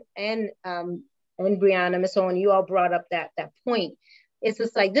and Brianna, Ms. Owen, you all brought up that point. It's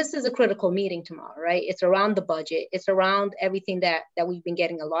just like, this is a critical meeting tomorrow, right? It's around the budget. It's around everything that we've been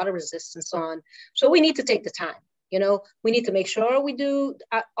getting a lot of resistance on. So we need to take the time, we need to make sure we do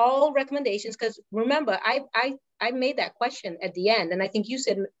all recommendations. Because remember, I made that question at the end. And I think you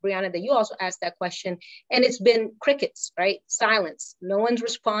said, Brianna, that you also asked that question. And it's been crickets, right? Silence. No one's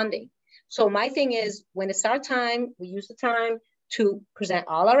responding. So my thing is, when it's our time, we use the time to present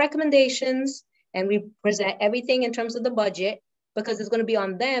all our recommendations and we present everything in terms of the budget, because it's going to be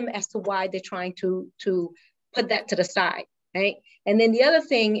on them as to why they're trying to put that to the side, right? And then the other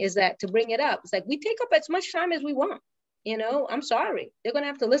thing is that, to bring it up, it's like, we take up as much time as we want. I'm sorry, they're going to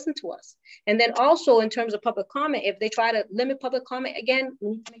have to listen to us. And then also in terms of public comment, if they try to limit public comment again,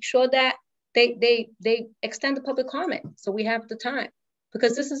 we need to make sure that they extend the public comment so we have the time,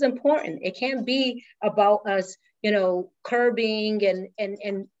 because this is important. It can't be about us, curbing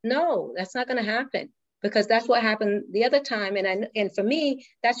and no, that's not going to happen. Because that's what happened the other time. And for me,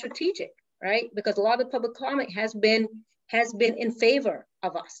 that's strategic, right? Because a lot of public comment has been in favor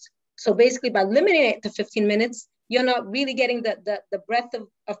of us. So basically, by limiting it to 15 minutes, you're not really getting the breadth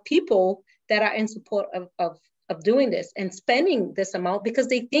of people that are in support of doing this and spending this amount, because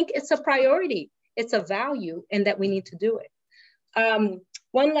they think it's a priority, it's a value, and that we need to do it.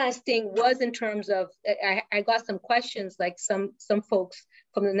 One last thing was in terms of, I got some questions, like some folks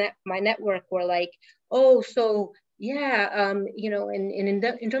from my network were like, oh, so yeah,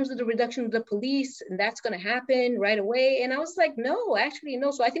 in terms of the reduction of the police, and that's going to happen right away. And I was like, no, actually,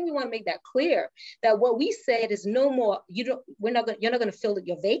 no. So I think we want to make that clear, that what we said is no more, you're not going to fill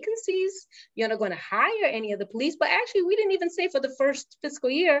your vacancies. You're not going to hire any of the police. But actually, we didn't even say for the first fiscal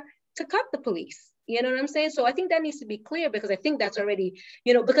year to cut the police. You know what I'm saying? So I think that needs to be clear, because I think that's already,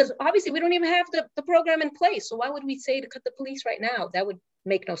 because obviously we don't even have the program in place. So why would we say to cut the police right now? That would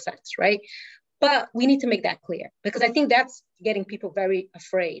make no sense, right? But we need to make that clear, because I think that's getting people very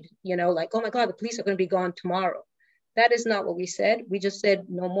afraid, like, oh my God, the police are going to be gone tomorrow. That is not what we said. We just said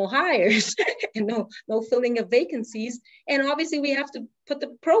no more hires and no filling of vacancies. And obviously we have to put the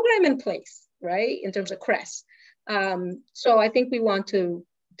program in place, right? In terms of CRESS. So I think we want to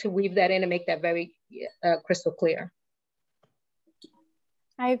weave that in and make that very crystal clear.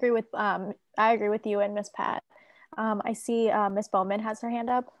 I agree with you and Ms. Pat. I see Ms. Bowman has her hand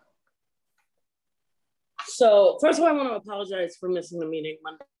up. So first of all, I want to apologize for missing the meeting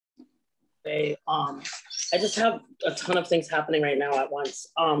Monday. I just have a ton of things happening right now at once.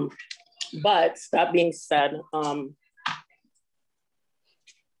 But that being said, so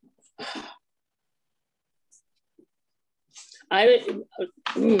I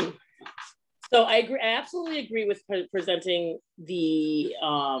agree. I absolutely agree with presenting the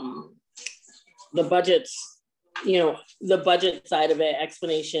budgets, the budget side of it,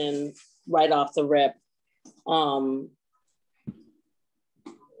 explanation right off the rip.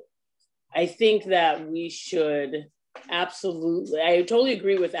 I think that we should absolutely, I totally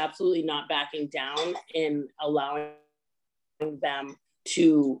agree with absolutely not backing down and allowing them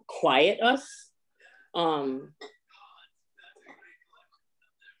to quiet us.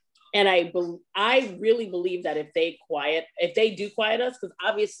 And I really believe that if they do quiet us, because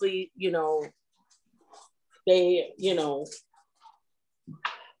obviously,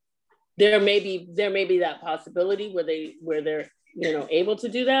 there may be that possibility where they're able to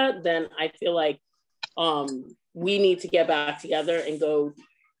do that, then I feel like we need to get back together and go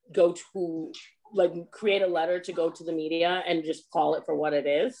to, like, create a letter to go to the media and just call it for what it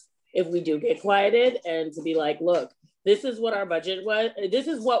is if we do get quieted, and to be like, look, this is what our budget was, this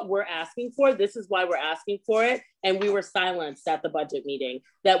is what we're asking for, this is why we're asking for it, and we were silenced at the budget meeting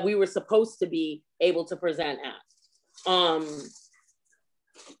that we were supposed to be able to present at.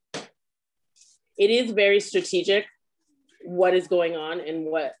 It is very strategic what is going on and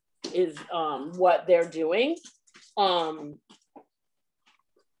what is what they're doing. One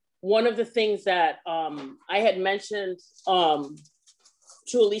of the things that I had mentioned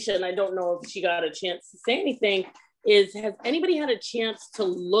to Alicia, and I don't know if she got a chance to say anything, is has anybody had a chance to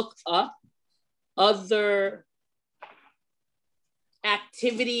look up other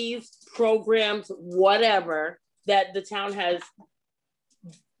activities, programs, whatever, that the town has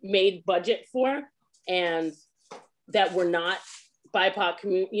made budget for and that were not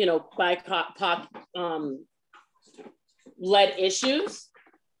BIPOC, you know, BIPOC led issues?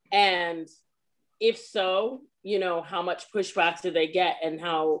 And if so, you know, how much pushback did they get and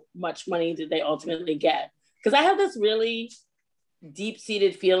how much money did they ultimately get? Because I have this really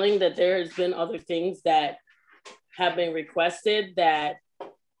deep-seated feeling that there has been other things that have been requested that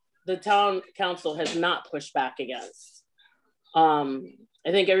the town council has not pushed back against. I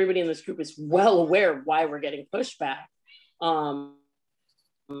think everybody in this group is well aware of why we're getting pushback.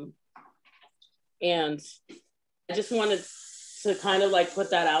 And I just wanted to kind of like put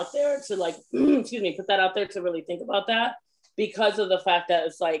that out there to like, excuse me, put that out there to really think about that, because of the fact that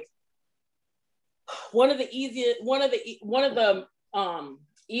it's like one of the easiest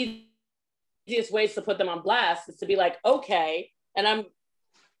ways to put them on blast is to be like, okay, and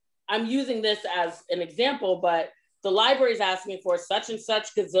I'm using this as an example, but the library's asking for such and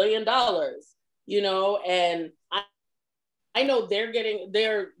such gazillion dollars, you know, and I know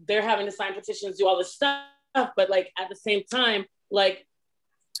they're having to sign petitions, do all this stuff, but like at the same time, like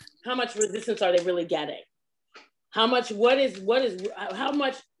how much resistance are they really getting? How much, what is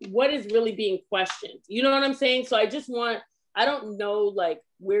really being questioned? You know what I'm saying? So I don't know like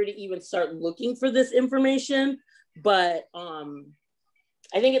where to even start looking for this information, but I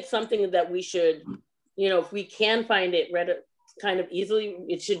think it's something that we should, you know, if we can find it read kind of easily,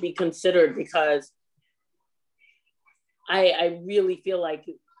 it should be considered, because I really feel like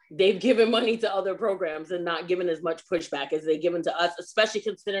they've given money to other programs and not given as much pushback as they've given to us, especially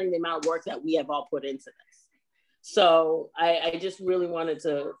considering the amount of work that we have all put into this. So I just really wanted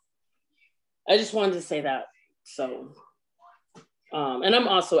to, say that. So, and I'm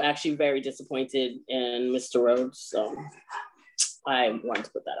also actually very disappointed in Mr. Rhodes. So I wanted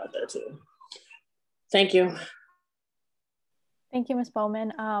to put that out there too. Thank you. Thank you, Ms.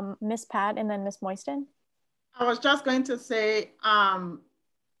 Bowman. Ms. Pat and then Ms. Moisten. I was just going to say,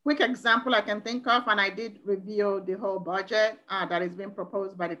 quick example I can think of, and I did review the whole budget that is being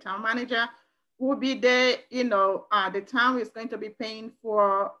proposed by the town manager, would be the town is going to be paying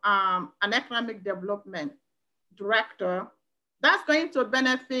for an economic development director. That's going to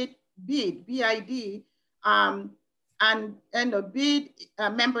benefit BID, B-I-D, and the BID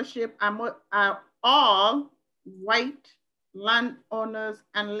membership are all white landowners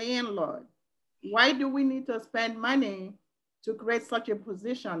and landlords. Why do we need to spend money to create such a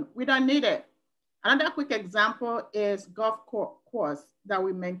position? We don't need it. Another quick example is golf course that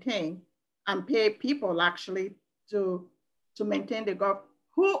we maintain and pay people actually to maintain the golf.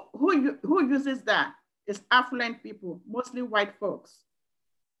 Who uses that? It's affluent people, mostly white folks.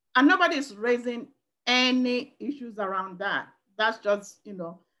 And nobody's raising any issues around that. That's just, you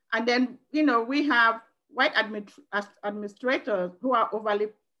know, and then, you know, we have white administrators who are overly,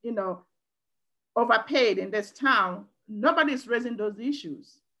 you know, overpaid in this town. Nobody's raising those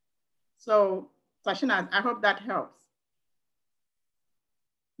issues. So, Sashina, I hope that helps.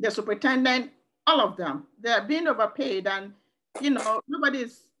 The superintendent, all of them, they're being overpaid, and, you know,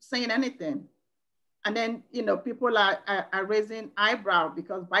 nobody's saying anything. And then, you know, people are raising eyebrow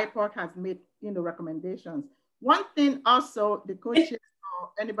because BIPOC has made, you know, recommendations. One thing also the coaches or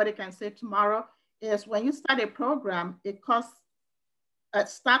anybody can say tomorrow is when you start a program, it costs, a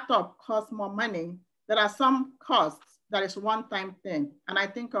startup costs more money. There are some costs that is one-time thing. And I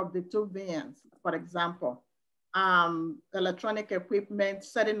think of the 2 vans, for example, electronic equipment,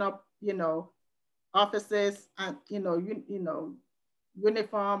 setting up, you know, offices and, you know,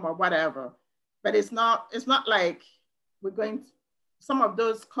 uniform or whatever. But it's not like we're going to, some of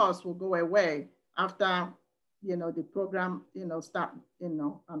those costs will go away after, you know, the program, you know, start, you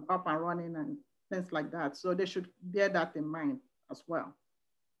know, and up and running and things like that. So they should bear that in mind as well.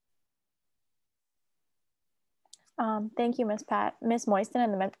 Thank you, Ms. Pat. Ms. Moisten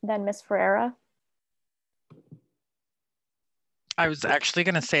and then Ms. Ferreira. I was actually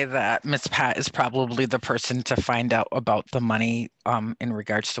going to say that Miss Pat is probably the person to find out about the money in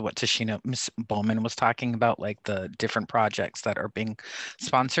regards to what Miss Bowman was talking about, like the different projects that are being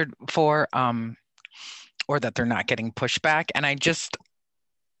sponsored for or that they're not getting pushback. And I just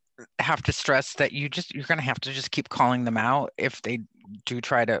have to stress that you're going to have to just keep calling them out if they do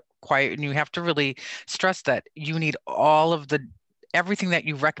try to quiet, and you have to really stress that you need all of everything that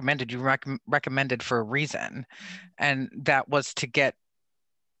you recommended, recommended for a reason. And that was to get,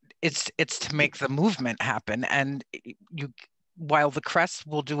 it's to make the movement happen. And while the CREST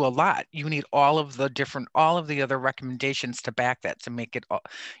will do a lot, you need all of the other recommendations to back that, to make it,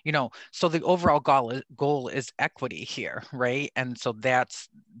 so the overall goal is equity here, right? And so that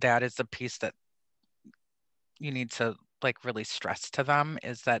is the piece that you need to like really stress to them,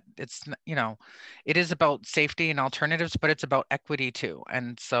 is that it's, it is about safety and alternatives, but it's about equity too.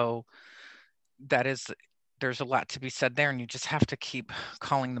 And so there's a lot to be said there, and you just have to keep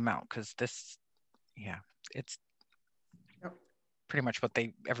calling them out, because it's pretty much what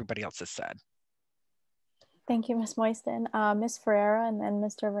everybody else has said. Thank you, Ms. Moisten. Ms. Ferreira, and then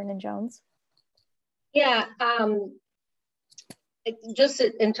Mr. Vernon Jones. Yeah, just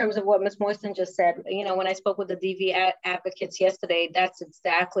in terms of what Ms. Moisten just said, when I spoke with the DV advocates yesterday, that's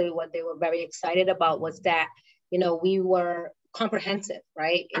exactly what they were very excited about, was that, we were comprehensive,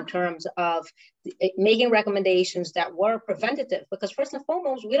 right, in terms of making recommendations that were preventative, because first and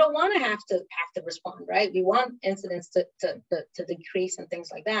foremost, we don't want to have to respond, right? We want incidents to decrease and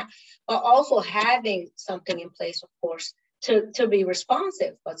things like that, but also having something in place, of course, to be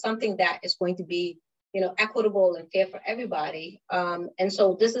responsive, but something that is going to be equitable and fair for everybody. And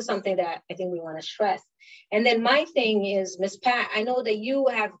so this is something that I think we want to stress. And then my thing is, Ms. Pat, I know that you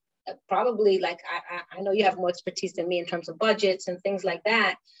have probably, I know you have more expertise than me in terms of budgets and things like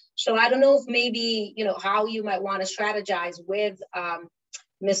that. So I don't know if maybe, how you might want to strategize with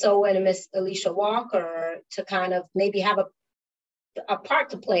Ms. Owen and Ms. Alicia Walker to kind of maybe have a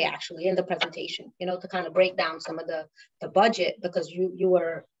part to play actually in the presentation, to kind of break down some of the budget, because you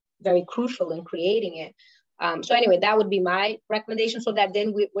were very crucial in creating it. So anyway, that would be my recommendation, so that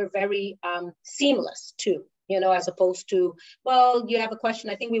then we're very seamless too, as opposed to, well, you have a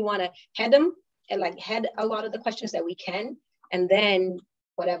question, I think we want to head them and head a lot of the questions that we can, and then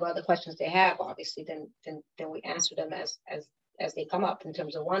whatever other questions they have, obviously, then we answer them as they come up in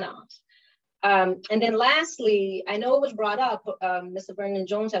terms of one-offs. And then lastly, I know it was brought up, Mr. Vernon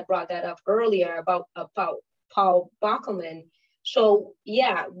Jones had brought that up earlier about Paul Bockelman. So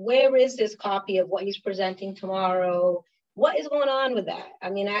yeah, where is this copy of what he's presenting tomorrow? What is going on with that?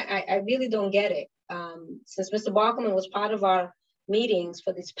 I mean, I really don't get it. Since Mr. Bockelman was part of our meetings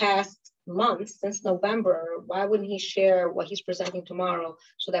for these past months, since November, why wouldn't he share what he's presenting tomorrow,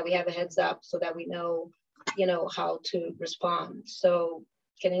 so that we have a heads up, so that we know, how to respond? So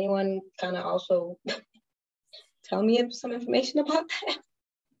can anyone kind of also tell me some information about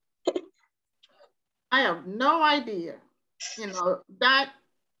that? I have no idea. That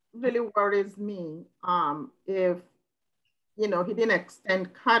really worries me. If, he didn't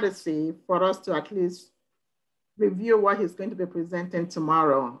extend courtesy for us to at least review what he's going to be presenting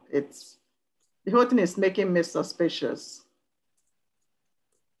tomorrow. The whole thing is making me suspicious.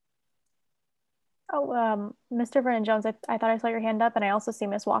 Oh, Mr. Vernon Jones, I thought I saw your hand up, and I also see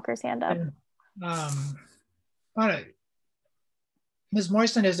Ms. Walker's hand up. Ms.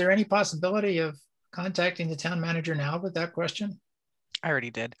 Moisten, is there any possibility of contacting the town manager now with that question? I already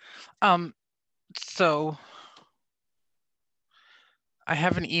did. So I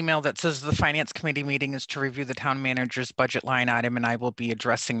have an email that says the finance committee meeting is to review the town manager's budget line item, and I will be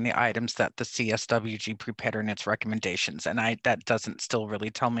addressing the items that the CSWG prepared in its recommendations. And that doesn't still really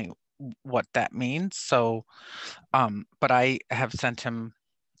tell me what that means. So, but I have sent him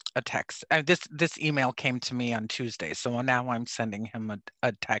a text. This email came to me on Tuesday, so now I'm sending him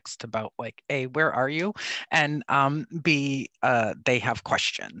a text about like, A, where are you? And B, they have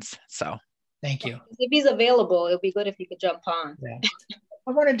questions. So thank you. If he's available, it'd be good if you could jump on. Yeah.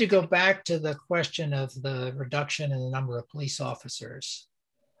 I wanted to go back to the question of the reduction in the number of police officers.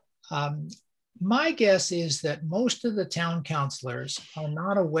 My guess is that most of the town councilors are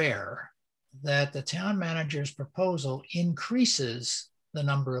not aware that the town manager's proposal increases the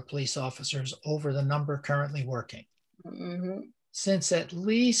number of police officers over the number currently working. Mm-hmm. Since at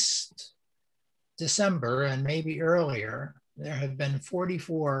least December and maybe earlier, there have been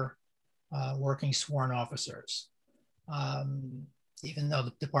 44 working sworn officers, even though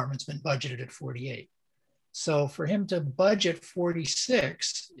the department's been budgeted at 48. So for him to budget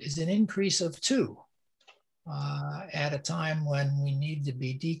 46 is an increase of 2 at a time when we need to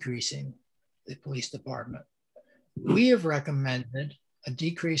be decreasing the police department. We have recommended a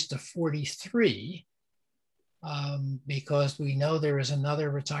decrease to 43 because we know there is another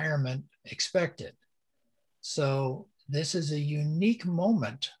retirement expected. So this is a unique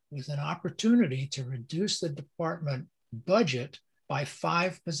moment with an opportunity to reduce the department budget by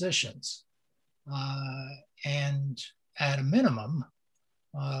 5 positions. And at a minimum,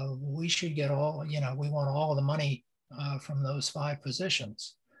 we should get all, we want all the money from those 5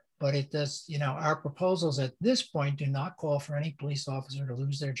 positions. But it does, our proposals at this point do not call for any police officer to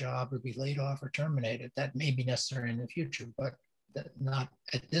lose their job or be laid off or terminated. That may be necessary in the future, but not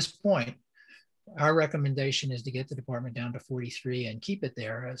at this point. Our recommendation is to get the department down to 43 and keep it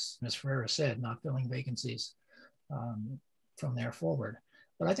there, as Ms. Ferreira said, not filling vacancies from there forward.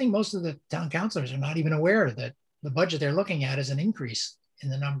 But I think most of the town councilors are not even aware that the budget they're looking at is an increase in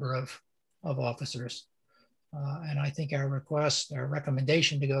the number of officers. And I think our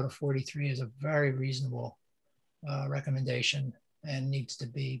recommendation to go to 43 is a very reasonable recommendation and needs to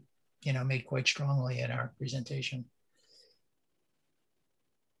be, made quite strongly in our presentation.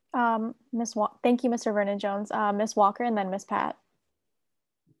 Thank you, Mr. Vernon Jones. Ms. Walker and then Ms. Pat.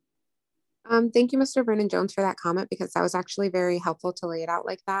 Thank you, Mr. Vernon Jones, for that comment, because that was actually very helpful to lay it out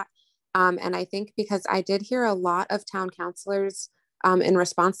like that. And I think because I did hear a lot of town councilors in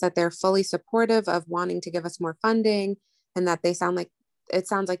response that they're fully supportive of wanting to give us more funding, and that it sounds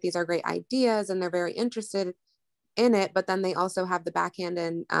like these are great ideas and they're very interested in it, but then they also have the backhand.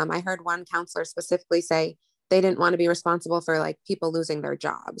 And I heard one counselor specifically say they didn't want to be responsible for like people losing their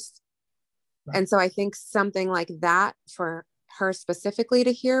jobs. Right. And so I think something like that for her specifically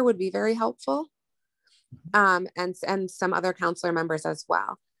to hear would be very helpful. And some other counselor members as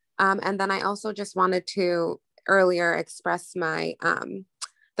well. And then I also just wanted to earlier express my,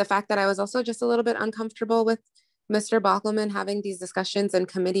 the fact that I was also just a little bit uncomfortable with Mr. Bockelman having these discussions and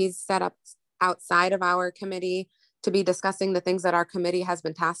committees set up outside of our committee to be discussing the things that our committee has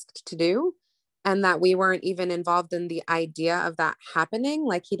been tasked to do, and that we weren't even involved in the idea of that happening.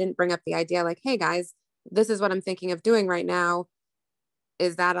 Like, he didn't bring up the idea like, hey guys, this is what I'm thinking of doing right now.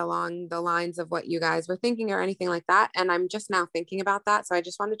 Is that along the lines of what you guys were thinking or anything like that? And I'm just now thinking about that. So I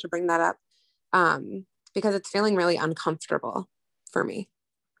just wanted to bring that up because it's feeling really uncomfortable for me.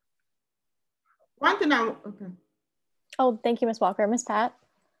 One thing okay. Oh, thank you, Ms. Walker. Ms. Pat?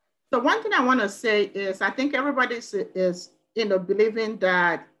 So one thing I want to say is I think everybody is believing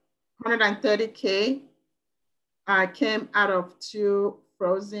that 130K came out of 2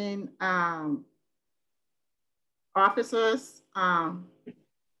 frozen officers,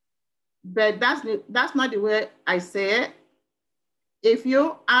 but that's not the way I say it. If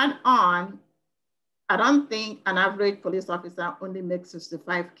you add on, I don't think an average police officer only makes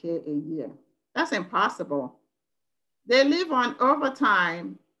 65K a year. That's impossible. They live on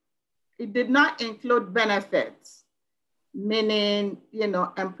overtime. It did not include benefits, meaning,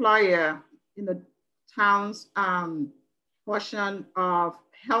 employer, town's portion of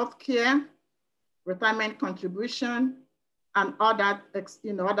healthcare, retirement contribution, and all that,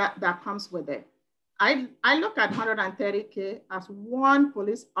 that comes with it. I look at 130K as one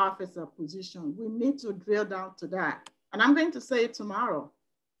police officer position. We need to drill down to that. And I'm going to say it tomorrow.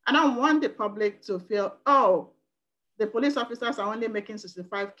 I don't want the public to feel, oh, the police officers are only making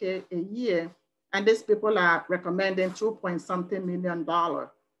 65K a year, and these people are recommending $2.something million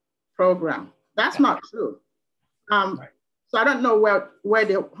program. That's not true. Right. So I don't know where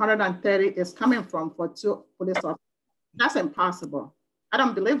the 130 is coming from for 2 police officers. That's impossible. I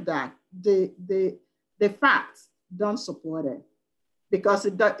don't believe that. The facts don't support it because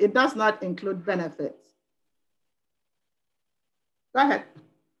it does not include benefits. Go ahead.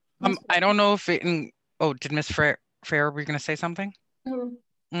 I don't know if it, did Ms. Ferrer, were you going to say something?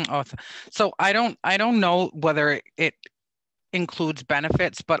 Mm-hmm. So I don't know whether it includes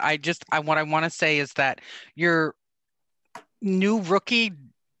benefits, but what I want to say is that your new rookie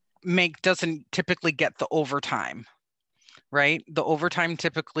doesn't typically get the overtime, right? The overtime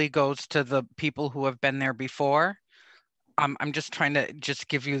typically goes to the people who have been there before. I'm just trying to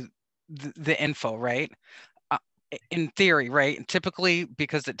give you the info, right? In theory, right? Typically,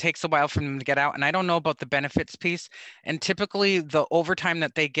 because it takes a while for them to get out, and I don't know about the benefits piece, and typically the overtime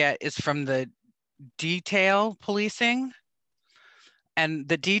that they get is from the detail policing, and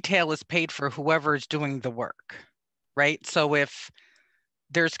the detail is paid for whoever is doing the work, right? So if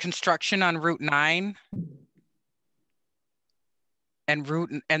there's construction on Route 9, and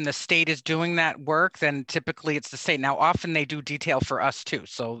route and the state is doing that work, then typically it's the state. Now, often they do detail for us too.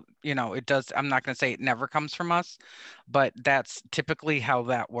 So, you know, it does, I'm not going to say it never comes from us, but that's typically how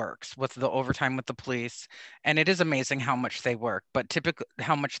that works with the overtime with the police. And it is amazing how much they work, but typically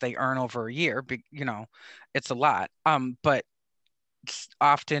how much they earn over a year, you know, it's a lot. But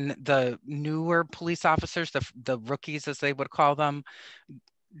often the newer police officers, the rookies as they would call them,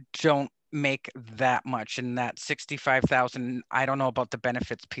 don't make that much, and that 65,000, I don't know about the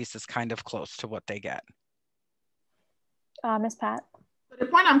benefits piece, is kind of close to what they get. Ms. Pat. The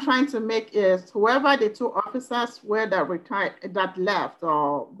point I'm trying to make is whoever the two officers were that retired, that left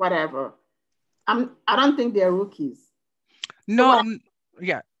or whatever, I don't think they're rookies. No,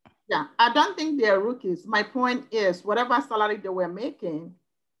 yeah. Yeah, I don't think they're rookies. My point is whatever salary they were making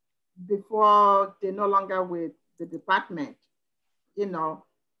before they're no longer with the department, you know,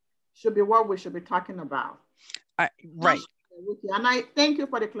 should be what we should be talking about. Right. And I thank you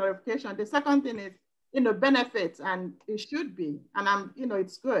for the clarification. The second thing is, you know, benefits, and it should be, and you know,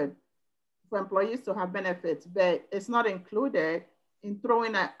 it's good for employees to have benefits, but it's not included in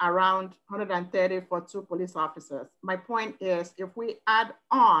throwing around 130 for 2 police officers. My point is, if we add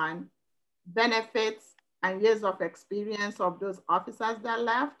on benefits and years of experience of those officers that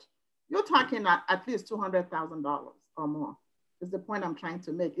left, you're talking at least $200,000 or more. Is the point I'm trying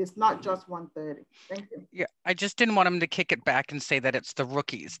to make. It's not just 130. Thank you. Yeah, I just didn't want him to kick it back and say that it's the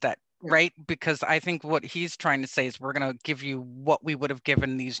rookies that, yeah. Right? Because I think what he's trying to say is we're going to give you what we would have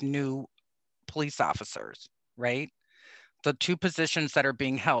given these new police officers, right? The 2 positions that are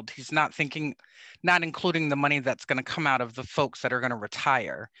being held. He's not thinking, not including the money that's going to come out of the folks that are going to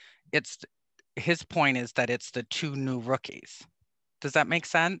retire. It's, his point is that it's the 2 new rookies. Does that make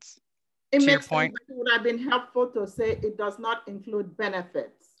sense? It makes sense. It would have been helpful to say it does not include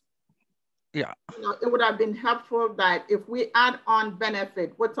benefits. Yeah. You know, it would have been helpful that if we add on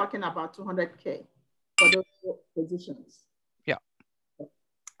benefit, we're talking about $200K for those positions. Yeah.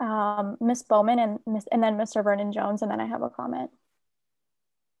 Ms. Bowman and then Mr. Vernon Jones, and then I have a comment.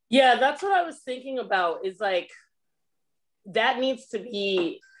 Yeah, that's what I was thinking about, is like, that needs to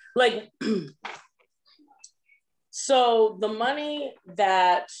be like, so the money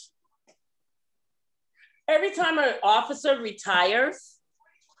that, every time an officer retires,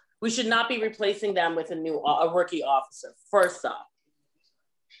 we should not be replacing them with a rookie officer, first off.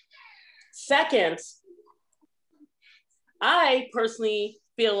 Second, I personally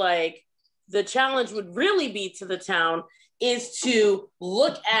feel like the challenge would really be to the town is to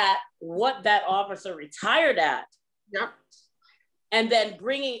look at what that officer retired at. Yep. And then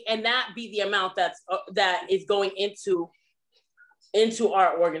and that be the amount that is going into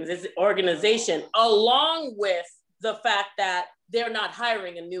our organization, along with the fact that they're not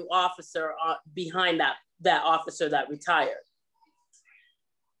hiring a new officer behind that officer that retired.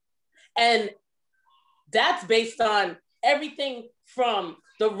 And that's based on everything from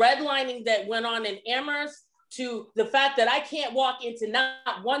the redlining that went on in Amherst to the fact that I can't walk into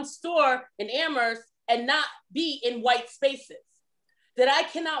not one store in Amherst and not be in white spaces. That I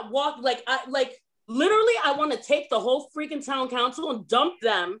cannot walk, literally, I want to take the whole freaking town council and dump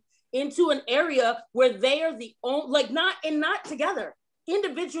them into an area where they are the only, not together,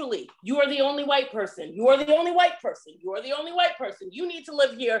 individually. You are the only white person. You are the only white person. You are the only white person. You need to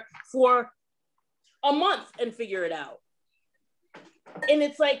live here for a month and figure it out. And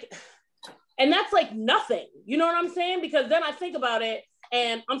it's like, and that's like nothing. You know what I'm saying? Because then I think about it,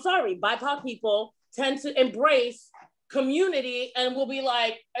 and I'm sorry, BIPOC people tend to embrace community and will be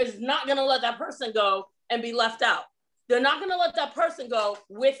like, is not gonna let that person go and be left out. They're not gonna let that person go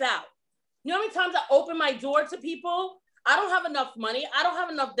without. You know how many times I open my door to people? I don't have enough money. I don't have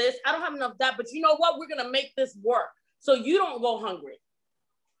enough this. I don't have enough that. But you know what? We're gonna make this work so you don't go hungry.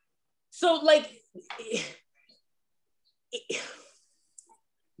 So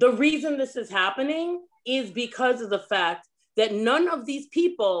the reason this is happening is because of the fact that none of these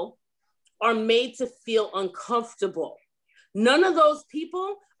people are made to feel uncomfortable. None of those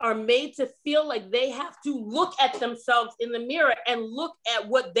people are made to feel like they have to look at themselves in the mirror and look at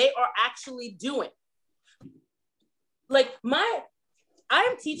what they are actually doing. Like I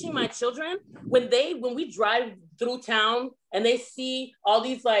am teaching my children when we drive through town and they see all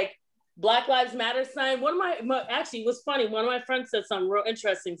these like Black Lives Matter sign. Actually, it was funny. One of my friends said something real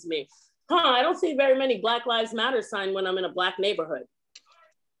interesting to me. I don't see very many Black Lives Matter sign when I'm in a Black neighborhood.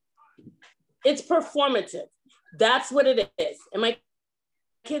 It's performative. That's what it is. And my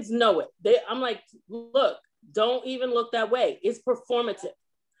kids know it. I'm like, look, don't even look that way. It's performative.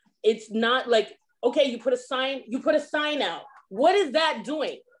 It's not like, okay, you put a sign out. What is that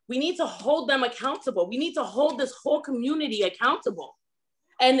doing? We need to hold them accountable. We need to hold this whole community accountable.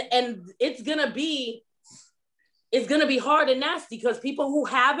 And it's gonna be hard and nasty because people who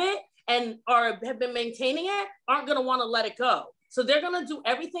have it and have been maintaining it aren't gonna want to let it go. So they're gonna do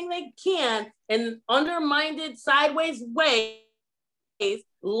everything they can in undermined, sideways ways,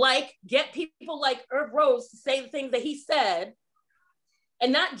 like get people like Herb Rose to say the things that he said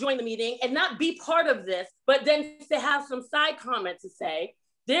and not join the meeting and not be part of this, but then to have some side comment to say.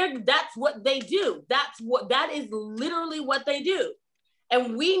 That's what they do. That is literally what they do.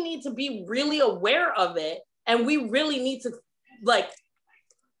 And we need to be really aware of it. And we really need to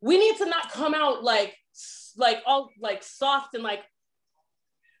we need to not come out like all like soft and like,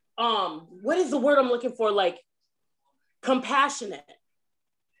 what is the word I'm looking for? Like compassionate.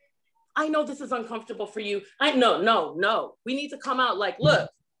 I know this is uncomfortable for you. No. We need to come out like, look,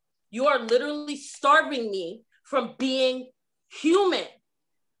 you are literally starving me from being human,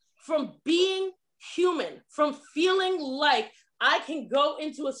 from feeling like I can go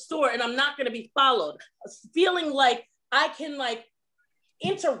into a store and I'm not going to be followed, feeling like I can like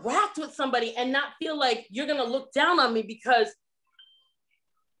interact with somebody and not feel like you're going to look down on me because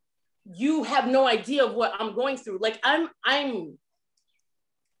you have no idea of what I'm going through. Like I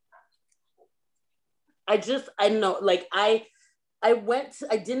know, like I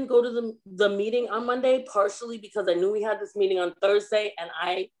didn't go to the meeting on Monday, partially because I knew we had this meeting on Thursday, and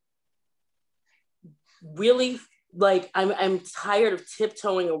I really, like, I'm tired of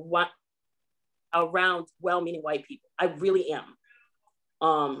tiptoeing around well-meaning white people. I really am.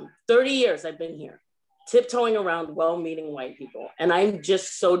 30 years I've been here, tiptoeing around well-meaning white people, and I'm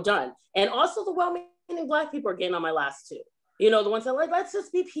just so done. And also the well-meaning Black people are getting on my last too. You know, the ones that are like, let's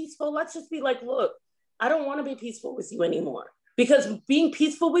just be peaceful. Let's just be like, look, I don't want to be peaceful with you anymore, because being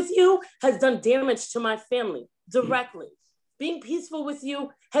peaceful with you has done damage to my family directly. Being peaceful with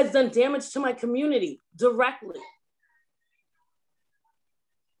you has done damage to my community directly.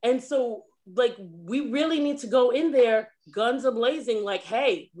 And so, like, we really need to go in there guns a-blazing, like,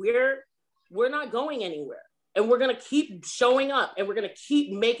 hey, we're not going anywhere. And we're gonna keep showing up, and we're gonna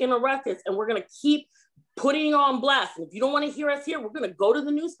keep making records, and we're gonna keep putting you on blast. And if you don't wanna hear us here, we're gonna go to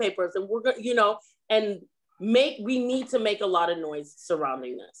the newspapers, and we're gonna, you know, and we need to make a lot of noise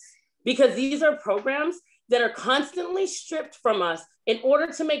surrounding this, because these are programs that are constantly stripped from us in order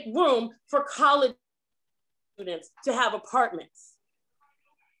to make room for college students to have apartments,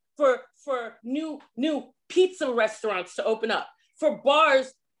 for new pizza restaurants to open up, for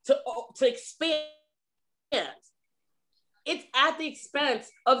bars to expand. It's at the expense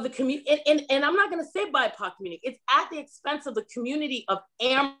of the community, and I'm not going to say BIPOC community. It's at the expense of the community of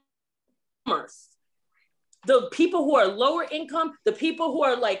Amherst, the people who are lower income, the people who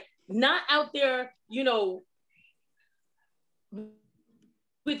are like not out there, you know,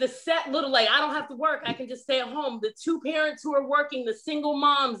 with the set little, like, I don't have to work, I can just stay at home. The two parents who are working, the single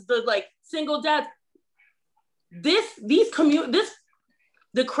moms, the like single dads.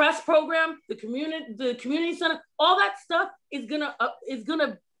 The CREST program, the community center, all that stuff is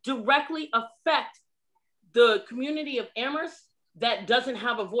gonna directly affect the community of Amherst that doesn't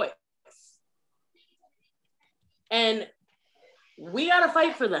have a voice. And we gotta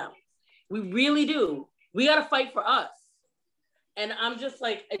fight for them. We really do. We gotta fight for us. And I'm just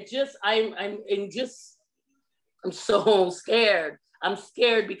like, I'm so scared. I'm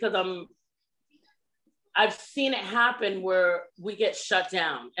scared because I've seen it happen where we get shut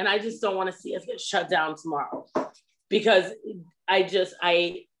down, and I just don't want to see us get shut down tomorrow, because I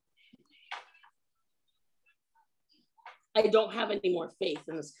don't have any more faith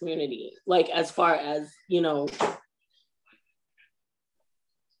in this community. Like, as far as, you know,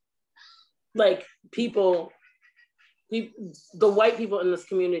 like the white people in this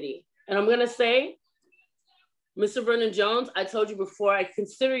community. And I'm gonna say, Mr. Vernon Jones, I told you before, I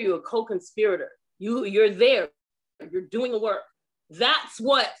consider you a co-conspirator. You're there, you're doing the work. That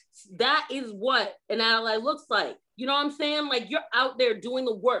is what an ally looks like. You know what I'm saying? Like, you're out there doing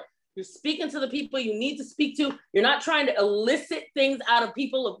the work. You're speaking to the people you need to speak to. You're not trying to elicit things out of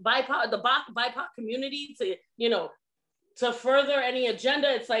people of BIPOC, the BIPOC community to, you know, to further any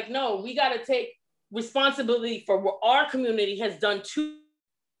agenda. It's like, no, we got to take responsibility for what our community has done to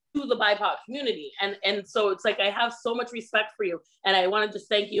the BIPOC community. And so it's like, I have so much respect for you, and I want to just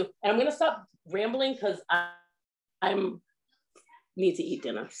thank you. And I'm going to stop rambling because I need to eat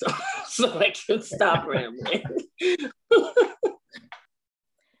dinner, so I can stop rambling.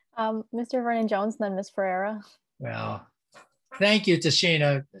 Mr. Vernon Jones, then Ms. Ferreira. Well, thank you,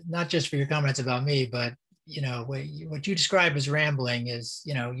 Tashina, not just for your comments about me, but, you know, what you describe as rambling is,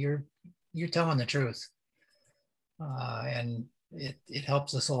 you know, you're telling the truth. And it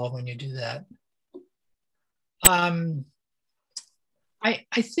helps us all when you do that.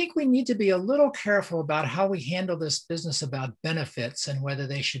 I think we need to be a little careful about how we handle this business about benefits and whether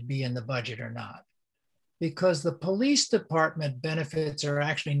they should be in the budget or not. Because the police department benefits are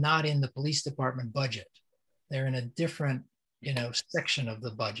actually not in the police department budget. They're in a different, section of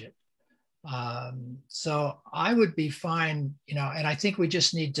the budget. So I would be fine, and I think we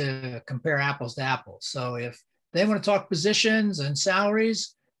just need to compare apples to apples. So if they want to talk positions and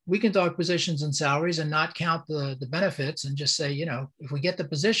salaries, we can talk positions and salaries and not count the benefits and just say, if we get the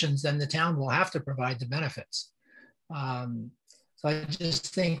positions, then the town will have to provide the benefits. So I just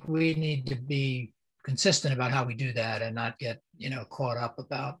think we need to be consistent about how we do that and not get, caught up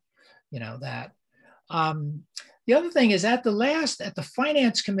about, that. The other thing is at the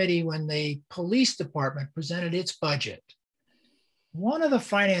finance committee, when the police department presented its budget, one of the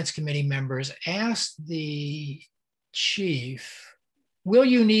finance committee members asked the chief, will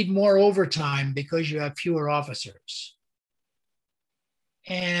you need more overtime because you have fewer officers?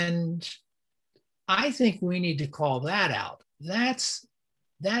 And I think we need to call that out.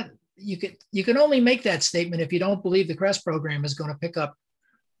 You can only make that statement if you don't believe the CREST program is going to pick up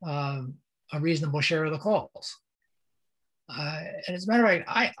a reasonable share of the calls. And as a matter of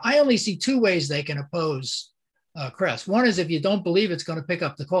fact, I only see two ways they can oppose CREST. One is if you don't believe it's going to pick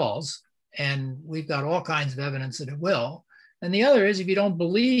up the calls, and we've got all kinds of evidence that it will. And the other is if you don't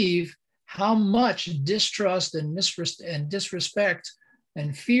believe how much distrust and disrespect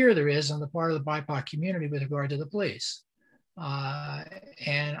and fear there is on the part of the BIPOC community with regard to the police.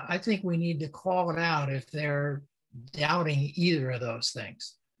 And I think we need to call it out if they're doubting either of those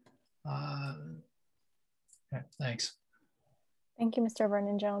things. Okay, thanks. Thank you, Mr.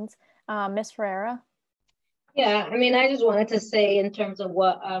 Vernon-Jones. Ms. Ferreira. Yeah, I mean, I just wanted to say in terms of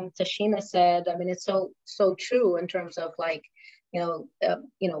what Tashina said, I mean, it's so true in terms of like,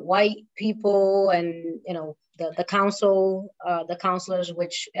 white people and, the council, the councilors,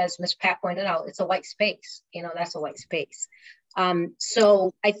 which as Ms. Pat pointed out, it's a white space, that's a white space.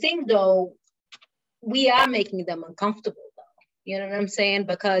 So I think though, we are making them uncomfortable though, you know what I'm saying?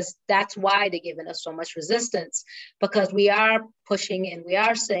 Because that's why they're giving us so much resistance, because we are pushing and we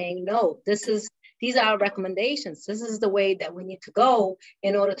are saying, no, these are our recommendations. This is the way that we need to go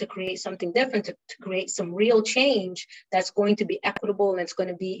in order to create something different, to create some real change that's going to be equitable and it's going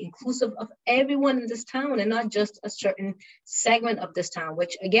to be inclusive of everyone in this town and not just a certain segment of this town,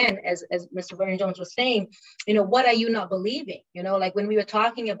 which again, as Mr. Vernon-Jones was saying, what are you not believing? Like when we were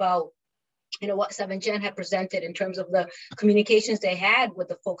talking about what 7Gen had presented in terms of the communications they had with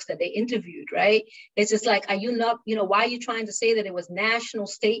the folks that they interviewed, right? It's just like, are you not, why are you trying to say that it was national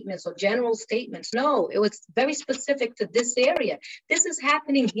statements or general statements? No, it was very specific to this area. This is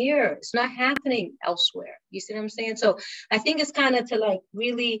happening here. It's not happening elsewhere. You see what I'm saying? So I think it's kind of to like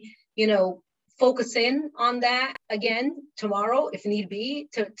really, focus in on that again tomorrow, if need be,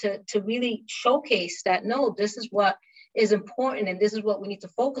 to really showcase that, no, this is what is important and this is what we need to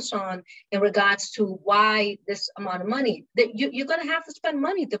focus on in regards to why this amount of money that you're going to have to spend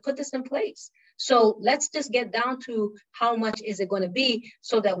money to put this in place. So let's just get down to how much is it going to be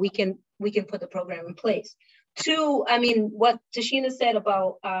so that we can put the program in place. Two, I mean, what Tashina said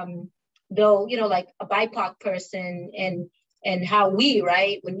about though, like a BIPOC person and how we,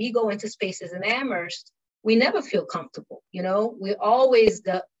 right, when we go into spaces in Amherst, we never feel comfortable, we're always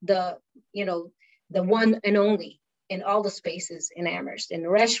the one and only in all the spaces in Amherst, in the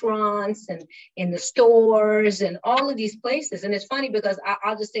restaurants and in the stores and all of these places. And it's funny because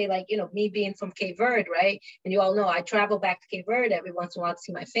I'll just say like, me being from Cape Verde, right? And you all know I travel back to Cape Verde every once in a while to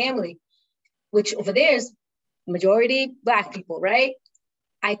see my family, which over there is majority Black people, right?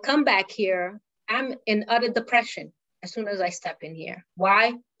 I come back here, I'm in utter depression as soon as I step in here.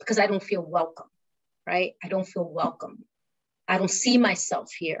 Why? Because I don't feel welcome, right? I don't feel welcome. I don't see myself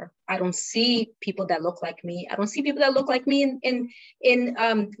here. I don't see people that look like me. I don't see people that look like me in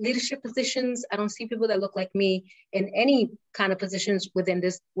leadership positions. I don't see people that look like me in any kind of positions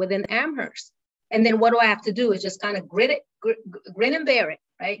within Amherst. And then what do I have to do is just kind of grin and bear it,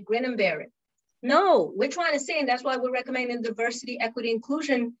 right? Grin and bear it. No, we're trying to say, and that's why we're recommending diversity, equity,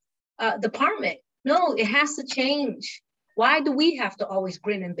 inclusion department. No, it has to change. Why do we have to always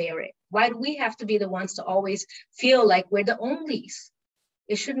grin and bear it? Why do we have to be the ones to always feel like we're the onlys?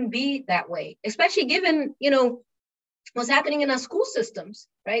 It shouldn't be that way, especially given, what's happening in our school systems,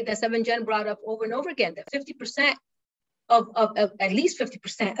 right? That 7Gen brought up over and over again, that 50% of at least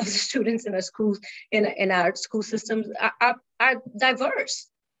 50% of the students in our schools, in our school systems are diverse.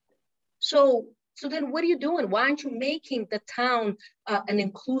 So then what are you doing? Why aren't you making the town an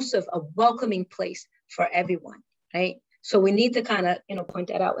inclusive, a welcoming place for everyone, right? So we need to kind of, point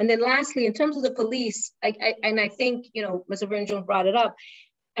that out. And then lastly, in terms of the police, I think, Mr. Vernon-Jones brought it up.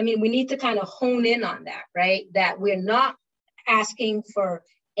 I mean, we need to kind of hone in on that, right? That we're not asking for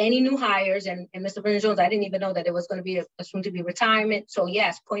any new hires. And Mr. Vernon-Jones, I didn't even know that it was going to be assumed to be retirement. So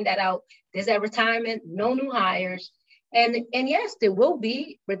yes, point that out. There's that retirement, no new hires. And yes, there will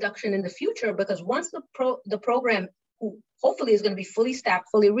be reduction in the future, because once the program, hopefully is going to be fully staffed,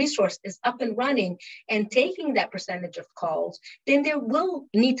 fully resourced, is up and running and taking that percentage of calls, then there will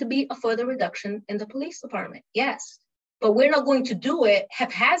need to be a further reduction in the police department. Yes, but we're not going to do it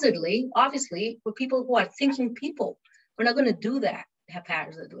haphazardly, obviously, with people who are thinking people. We're not going to do that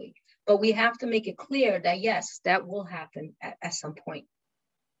haphazardly, but we have to make it clear that yes, that will happen at some point.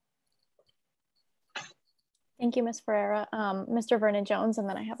 Thank you, Ms. Ferreira. Mr. Vernon-Jones, and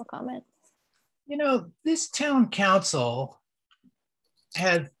then I have a comment. This town council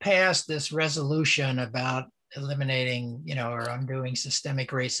had passed this resolution about eliminating, or undoing systemic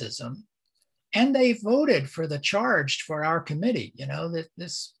racism. And they voted for the charge for our committee, that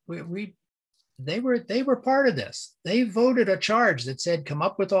they were part of this. They voted a charge that said, come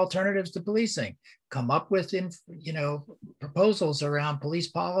up with alternatives to policing, come up with, proposals around police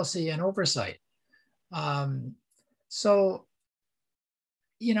policy and oversight. So,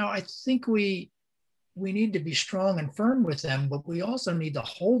 I think we need to be strong and firm with them, but we also need to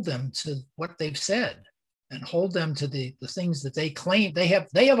hold them to what they've said and hold them to the things that they claim. They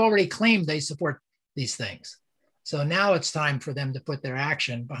have already claimed they support these things. So now it's time for them to put their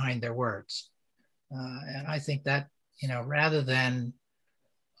action behind their words. And I think that, rather than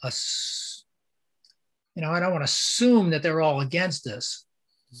us, I don't want to assume that they're all against this,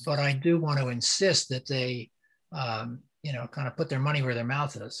 but I do want to insist that they, kind of put their money where their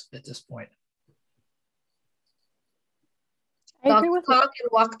mouth is at this point. I agree with talk and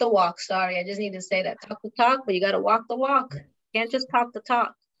walk the walk. Sorry, I just need to say that. Talk the talk, but you got to walk the walk. You can't just talk the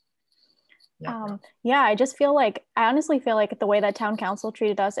talk. Yeah, I honestly feel like the way that town council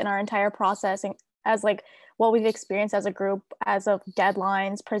treated us in our entire process, and as what we've experienced as a group, as of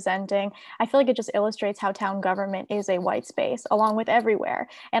deadlines, presenting, I feel like it just illustrates how town government is a white space along with everywhere.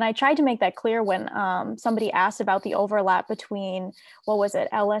 And I tried to make that clear when somebody asked about the overlap between,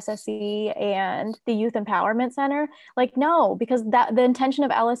 LSSE and the Youth Empowerment Center. No, because the intention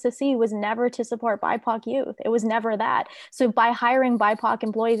of LSSE was never to support BIPOC youth. It was never that. So by hiring BIPOC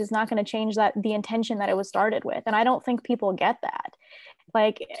employees is not going to change the intention that it was started with. And I don't think people get that.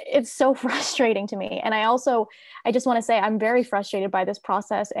 It's so frustrating to me. And I just want to say I'm very frustrated by this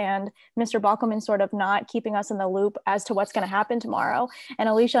process and Mr. Bockelman sort of not keeping us in the loop as to what's going to happen tomorrow. And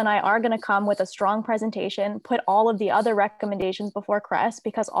Alicia and I are going to come with a strong presentation, put all of the other recommendations before CRESS,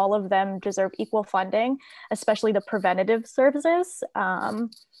 because all of them deserve equal funding, especially the preventative services.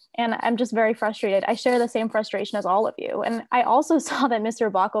 And I'm just very frustrated. I share the same frustration as all of you. And I also saw that Mr.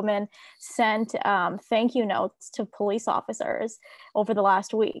 Bockelman sent thank you notes to police officers over the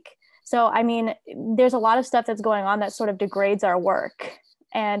last week. So, I mean, there's a lot of stuff that's going on that sort of degrades our work.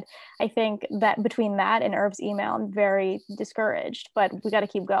 And I think that between that and Irv's email, I'm very discouraged, but we got to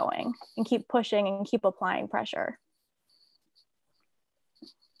keep going and keep pushing and keep applying pressure.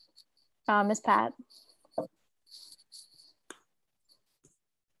 Ms. Pat.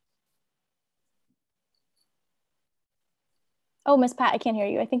 Oh, Ms. Pat, I can't hear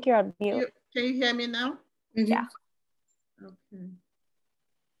you. I think you're on mute. Can you hear me now? Mm-hmm. Yeah. Okay.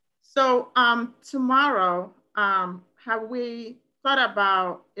 So tomorrow, have we thought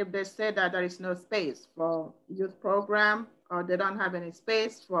about if they say that there is no space for youth program or they don't have any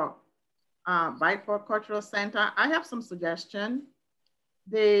space for BIPOC Cultural Center? I have some suggestion.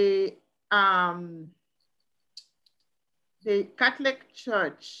 The Catholic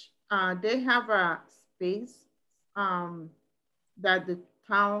Church, they have a space that the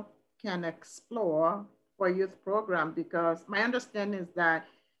town can explore for youth program, because my understanding is that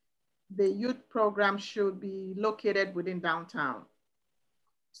the youth program should be located within downtown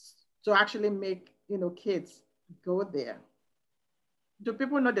to actually make kids go there. Do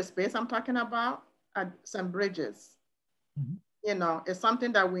people know the space I'm talking about at St. Bridges? Mm-hmm. It's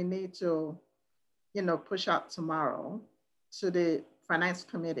something that we need to push out tomorrow to the finance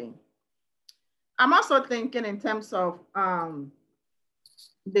committee. I'm also thinking in terms of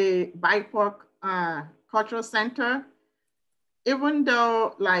the BIPOC Cultural Center, even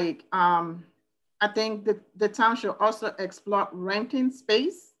though I think the town should also explore renting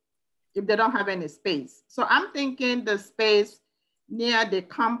space if they don't have any space. So I'm thinking the space near the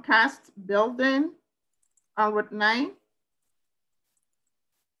Comcast building on Route 9.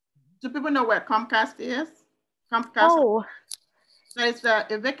 Do people know where Comcast is? Comcast. Oh. There's a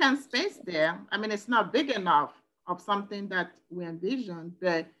vacant space there. I mean, it's not big enough of something that we envision,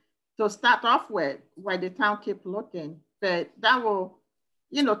 but to start off with, while the town keep looking, but that will,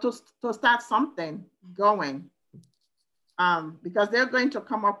 to start something going. Because they're going to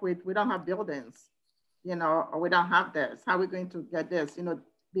come up with, we don't have buildings, or we don't have this. How are we going to get this?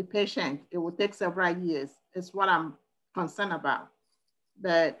 Be patient. It will take several years. It's what I'm concerned about.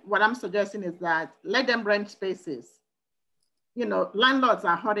 But what I'm suggesting is that let them rent spaces. Landlords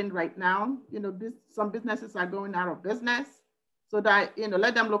are hurting right now. Some businesses are going out of business. So that,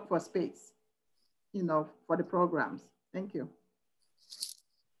 let them look for space, for the programs. Thank you.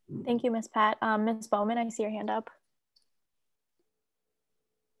 Thank you, Ms. Pat. Ms. Bowman, I see your hand up.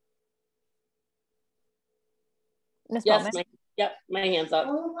 Ms. Yes, Bowman. my hand's up.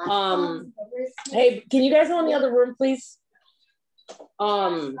 Hey, can you guys go in the other room, please?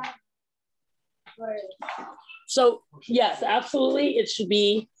 So yes, absolutely. It should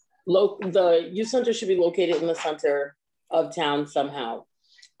be the youth center should be located in the center of town somehow.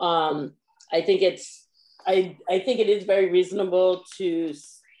 I think it is very reasonable to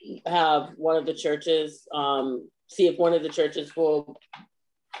have one of the churches, see if one of the churches will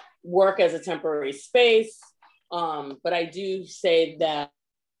work as a temporary space. But I do say that,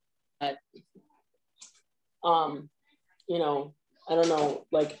 I don't know,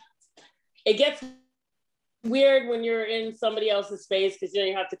 like it gets weird when you're in somebody else's space because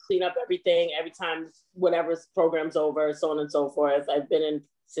you have to clean up everything every time whatever program's over, so on and so forth. I've been in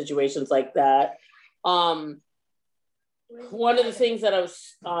situations like that. One of the things that I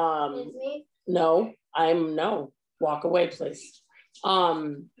was, walk away, please.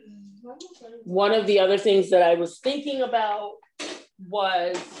 One of the other things that I was thinking about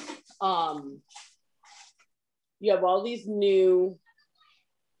was, you have all these new,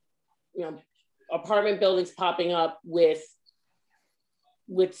 apartment buildings popping up with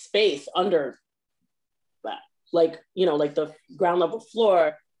space under that. Like the ground level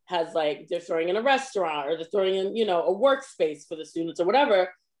floor has they're throwing in a restaurant or they're throwing in, a workspace for the students or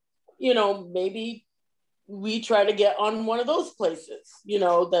whatever. Maybe we try to get on one of those places,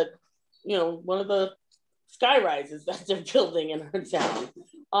 one of the sky rises that they're building in our town.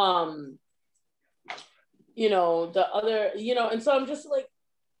 The other, and so I'm just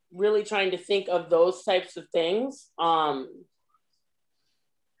really trying to think of those types of things. Was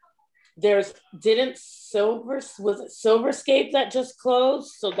it Silverscape that just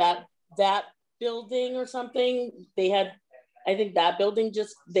closed? So that building or something, I think that building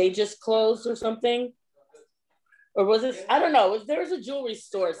they just closed or something. Or was it, I don't know, there was a jewelry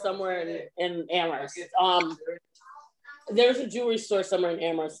store somewhere in Amherst. There's a jewelry store somewhere in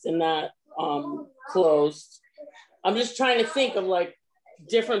Amherst and that closed. I'm just trying to think of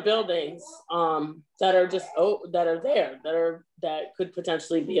different buildings that are there, that could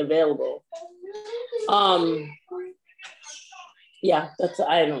potentially be available. Yeah,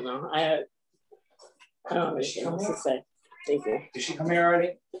 I don't know. I don't have anything else to say. Thank you. Did she come here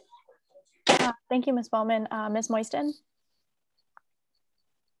already? Thank you, Ms. Bowman. Ms. Moisten?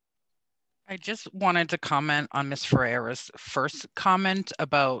 I just wanted to comment on Ms. Ferreira's first comment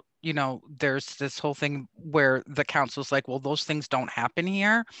about, there's this whole thing where the council's like, well, those things don't happen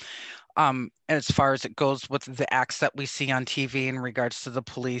here. As far as it goes with the acts that we see on TV in regards to the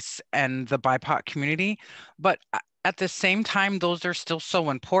police and the BIPOC community. But at the same time, those are still so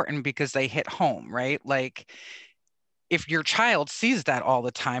important because they hit home, right? Like, if your child sees that all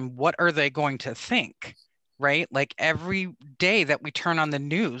the time, what are they going to think, right? Like every day that we turn on the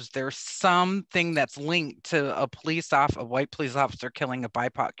news, there's something that's linked to a white police officer killing a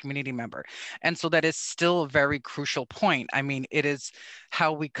BIPOC community member. And so that is still a very crucial point. I mean, it is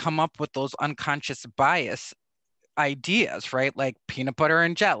how we come up with those unconscious bias ideas, right? Like peanut butter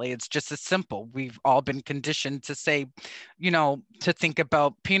and jelly. It's just as simple. We've all been conditioned to say, to think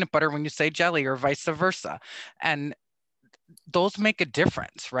about peanut butter when you say jelly or vice versa. And those make a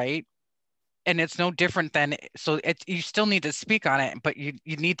difference, right? And it's no different than, you still need to speak on it, but you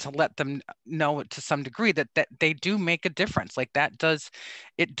need to let them know to some degree that they do make a difference. Like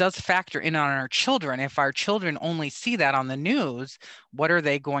it does factor in on our children. If our children only see that on the news, what are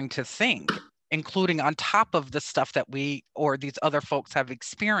they going to think? Including on top of the stuff that we or these other folks have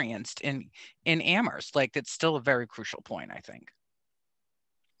experienced in Amherst. Like it's still a very crucial point, I think.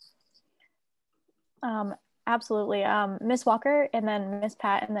 Absolutely. Ms. Walker, and then Ms.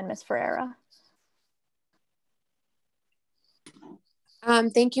 Pat, and then Ms. Ferreira.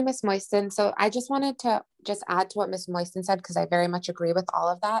 Thank you, Ms. Moisten. So I just wanted to add to what Ms. Moisten said, because I very much agree with all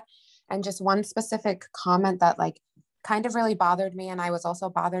of that. And just one specific comment that kind of really bothered me, and I was also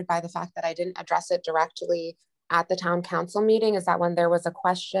bothered by the fact that I didn't address it directly at the town council meeting, is that when there was a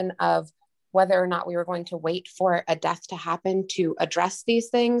question of whether or not we were going to wait for a death to happen to address these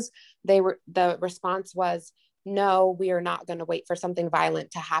things. The response was, no, we are not going to wait for something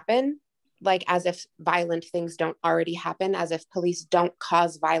violent to happen. Like as if violent things don't already happen, as if police don't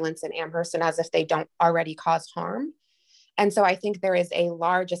cause violence in Amherst, and as if they don't already cause harm. And so I think there is a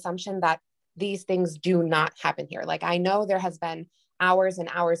large assumption that these things do not happen here. Like I know there has been hours and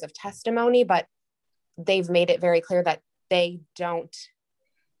hours of testimony, but they've made it very clear that they don't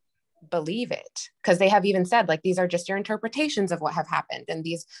believe it, because they have even said like these are just your interpretations of what have happened and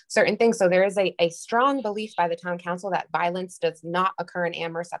these certain things. So there is a strong belief by the town council that violence does not occur in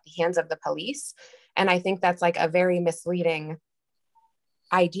Amherst at the hands of the police. And I think that's like a very misleading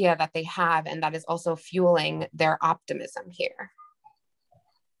idea that they have, and that is also fueling their optimism here.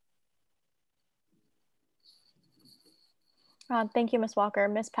 Thank you, Ms. Walker.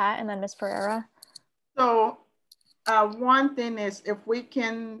 Ms. Pat, and then Ms. Pereira. So one thing is, if we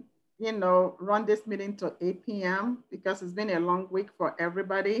can, you know, run this meeting to 8 p.m. because it's been a long week for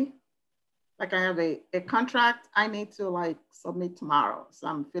everybody. Like I have a contract I need to like submit tomorrow, so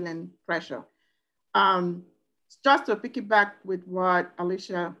I'm feeling pressure. Just to piggyback with what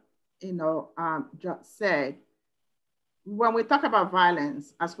Alicia, you know, just said, when we talk about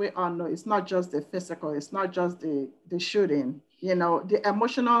violence, as we all know, it's not just the physical, it's not just the shooting, you know, the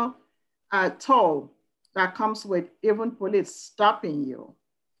emotional toll that comes with even police stopping you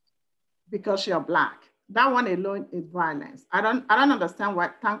because you're Black. That one alone is violence. I don't understand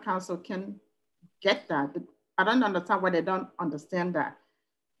why town council can get that. I don't understand why they don't understand that.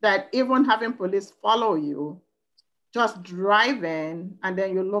 That even having police follow you, just driving, and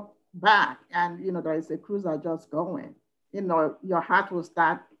then you look back and, you know, there is a cruiser just going, you know, your heart will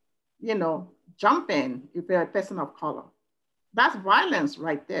start, you know, jumping if you're a person of color. That's violence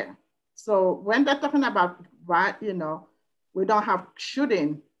right there. So when they're talking about, you know, we don't have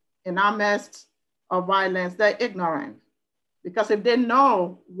shooting in our midst of violence, they're ignorant. Because if they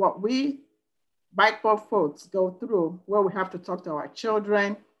know what we BIPOC folks go through, where we have to talk to our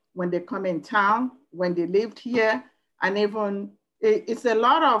children when they come in town, when they lived here, and even it's a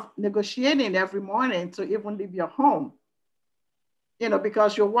lot of negotiating every morning to even leave your home. You know,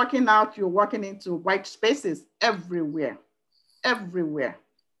 because you're walking out, you're walking into white spaces everywhere, everywhere.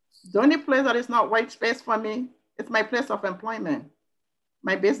 The only place that is not white space for me, it's my place of employment,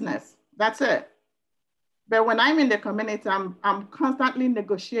 my business, that's it. But when I'm in the community, I'm constantly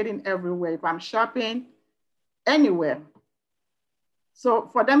negotiating everywhere. If I'm shopping, anywhere. So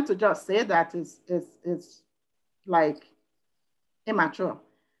for them to just say that is like immature.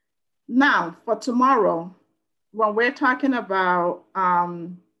 Now for tomorrow, when we're talking about,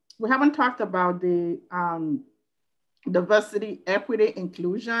 we haven't talked about the diversity, equity,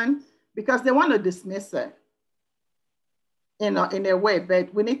 inclusion, because they want to dismiss it, you know, in a way,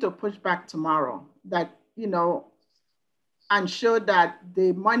 but we need to push back tomorrow that, you know, and show that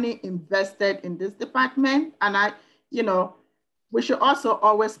the money invested in this department, and you know, we should also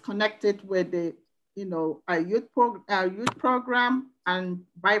always connect it with the, you know, our youth program and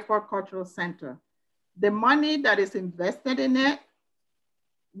BIPOC Cultural Center. The money that is invested in it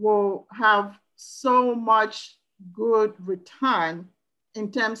will have so much good return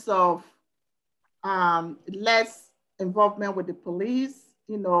in terms of less involvement with the police,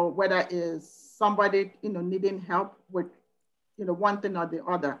 you know, whether it is somebody, you know, needing help with, you know, one thing or the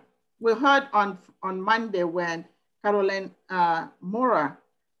other. We heard on Monday when Caroline Mora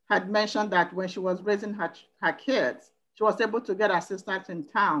had mentioned that when she was raising her kids, she was able to get assistance in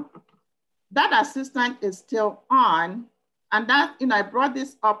town. That assistant is still on, and that, you know, I brought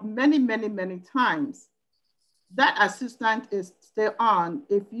this up many, many, many times. That assistant is still on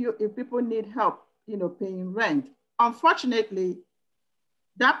if people need help, you know, paying rent. Unfortunately,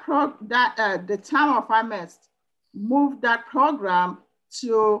 the town of Amherst moved that program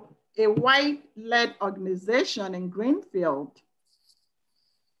to a white-led organization in Greenfield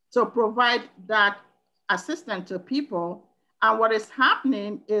to provide that assistance to people. And what is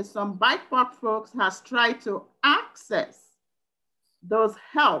happening is some BIPOC folks has tried to access those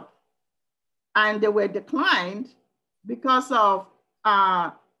help, and they were declined because of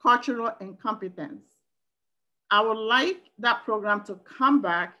cultural incompetence. I would like that program to come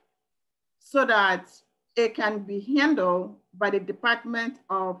back so that it can be handled by the Department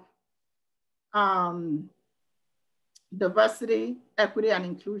of Diversity, Equity, and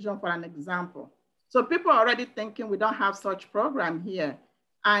Inclusion, for an example. So people are already thinking we don't have such program here.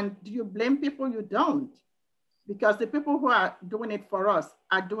 And do you blame people? You don't. Because the people who are doing it for us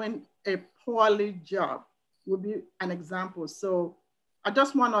are doing a poorly job, would be an example. So I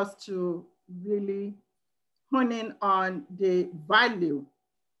just want us to really hone in on the value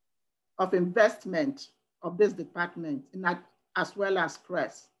of investment of this department, and that as well as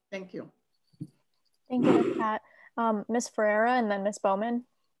CRES. Thank you. Thank you, Ms. Pat. Ms. Ferreira and then Ms. Bowman.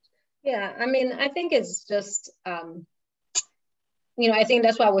 Yeah, I mean, I think it's just, you know, I think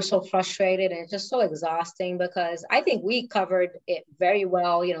that's why we're so frustrated and it's just so exhausting, because I think we covered it very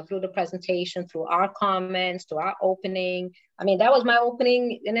well, you know, through the presentation, through our comments, through our opening. I mean, that was my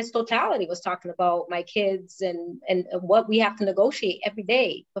opening in its totality, was talking about my kids and what we have to negotiate every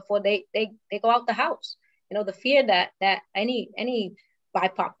day before they go out the house. You know, the fear that any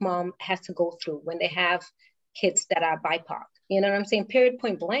BIPOC mom has to go through when they have kids that are BIPOC. You know what I'm saying? Period,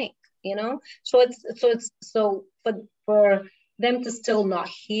 point blank. You know, so for them to still not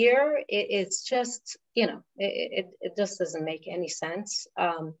hear, it's just, you know, it just doesn't make any sense.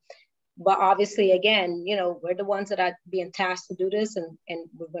 But obviously, again, you know, we're the ones that are being tasked to do this, and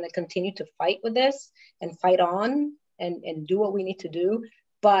we're going to continue to fight with this and fight on and do what we need to do.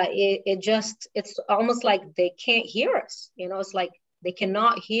 But it's almost like they can't hear us. You know, it's like they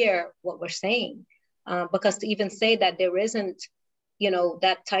cannot hear what we're saying, because to even say that there isn't, you know,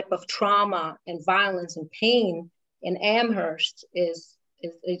 that type of trauma and violence and pain in Amherst is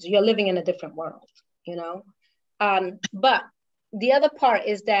you're living in a different world, you know. But the other part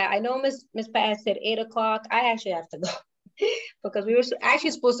is that I know Ms. Pat said 8 o'clock. I actually have to go because we were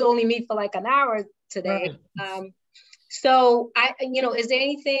actually supposed to only meet for like an hour today. Right. So you know, is there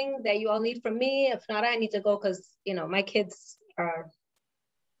anything that you all need from me? If not, I need to go because, you know, my kids are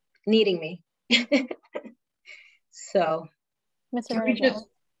needing me. So.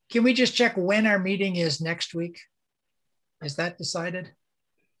 Can we just check when our meeting is next week? Is that decided?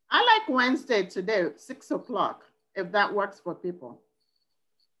 I like Wednesday today, 6 o'clock, if that works for people.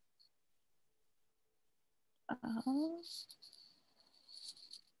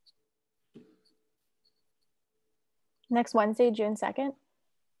 Next Wednesday, June 2nd.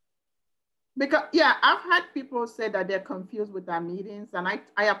 Because, yeah, I've had people say that they're confused with our meetings, and I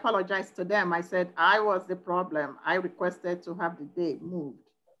apologize to them. I said I was the problem. I requested to have the date moved.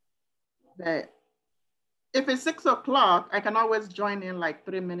 But if it's 6 o'clock, I can always join in like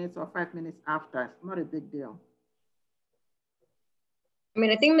 3 minutes or 5 minutes after. It's not a big deal. I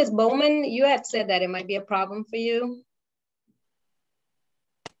mean, I think Ms. Bowman, you had said that it might be a problem for you.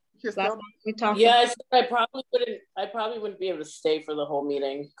 Last time we talked. Yeah, I said I probably wouldn't be able to stay for the whole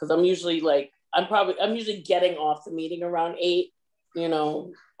meeting because I'm usually like I'm usually getting off the meeting around 8, you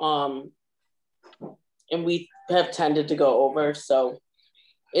know, and we have tended to go over, so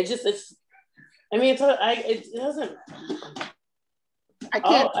it doesn't. I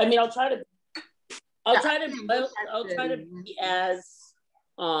can't. I mean, I'll try to be as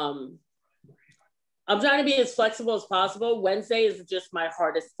I'm trying to be as flexible as possible. Wednesday is just my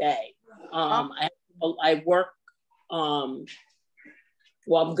hardest day. I work. Well,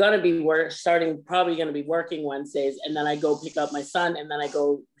 I'm gonna be probably gonna be working Wednesdays, and then I go pick up my son, and then I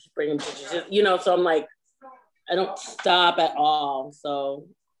go bring him to, you know. So I'm like, I don't stop at all. So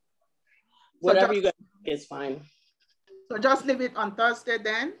whatever you guys think is fine. So just leave it on Thursday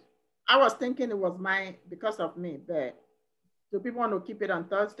then. I was thinking it was because of me, but do people want to keep it on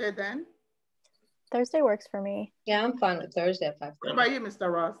Thursday then? Thursday works for me. Yeah, I'm fine with Thursday at 5:30. What about you,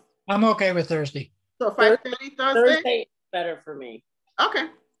 Mr. Ross? I'm okay with Thursday. So 5:30 Thursday? Thursday is better for me. Okay.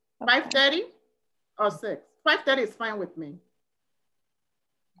 5:30 or 6? 5:30 is fine with me.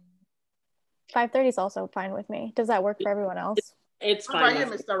 5:30 is also fine with me. Does that work for everyone else? It's fine. What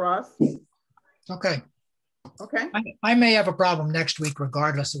about you, Mr. Ross? Okay. Okay. I may have a problem next week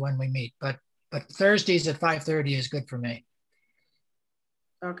regardless of when we meet, but Thursdays at 5:30 is good for me.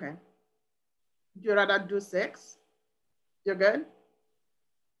 Okay. Do you rather do 6? You're good?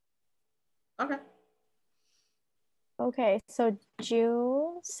 Okay. Okay, so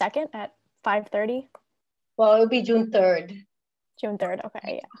June 2nd at 5:30? Well, it'll be June 3rd. June 3rd,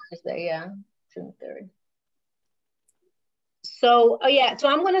 okay, yeah. Yeah, June 3rd. So, so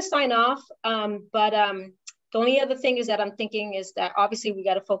I'm gonna sign off, but the only other thing is that I'm thinking is that obviously we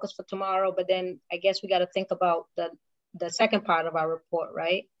gotta focus for tomorrow, but then I guess we gotta think about the second part of our report,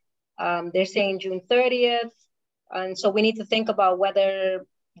 right? They're saying June 30th. And so we need to think about whether,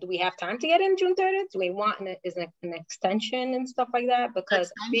 do we have time to get in June 30th? Do we want an extension and stuff like that?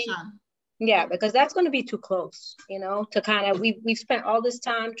 Because because that's going to be too close, you know, to kind of, we've spent all this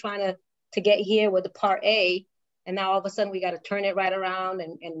time trying to get here with the part A, and now all of a sudden we got to turn it right around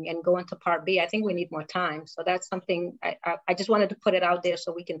and go into part B. I think we need more time. So that's something I just wanted to put it out there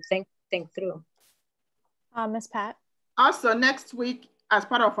so we can think through. Ms. Pat? Also next week, as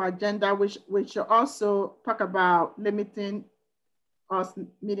part of our agenda, we should also talk about limiting us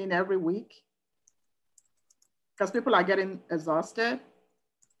meeting every week because people are getting exhausted.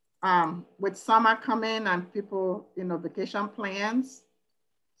 with summer coming and people, vacation plans.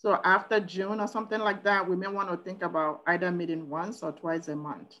 So after June or something like that, we may want to think about either meeting once or twice a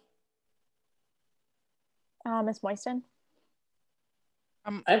month. Ms. Moisten?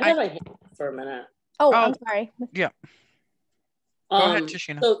 I've had my hand for a minute. Oh, I'm sorry. Yeah. Go ahead,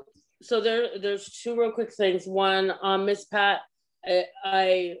 Tashina. So there's two real quick things. One, Ms. Pat,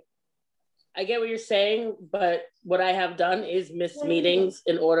 I get what you're saying, but what I have done is miss meetings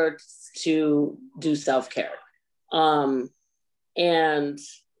in order to do self-care. And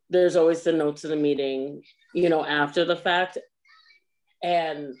there's always the notes of the meeting, after the fact.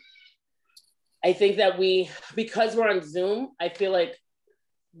 And I think that because we're on Zoom, I feel like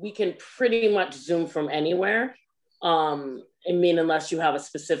we can pretty much Zoom from anywhere. Unless you have a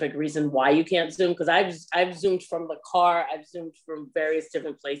specific reason why you can't Zoom, because I've Zoomed from the car, I've Zoomed from various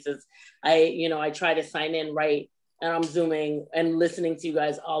different places. I try to sign in right, and I'm Zooming and listening to you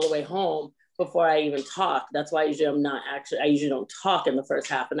guys all the way home before I even talk. That's why I usually don't talk in the first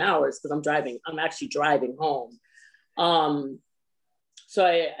half an hour, because I'm actually driving home. So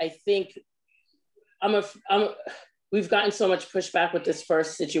I think we've gotten so much pushback with this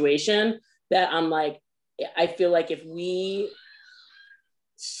first situation that I'm like, I feel like if we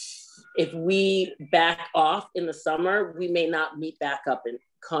back off in the summer, we may not meet back up and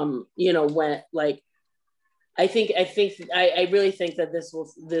come, when I really think that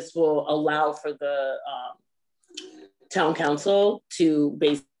this will allow for the town council to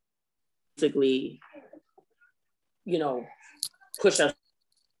basically, push us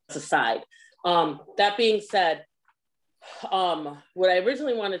aside. That being said, what I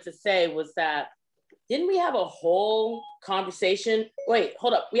originally wanted to say was that, didn't we have a whole conversation? Wait,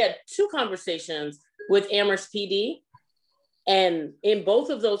 hold up. We had two conversations with Amherst PD. And in both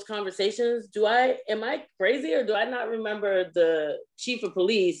of those conversations, am I crazy, or do I not remember the chief of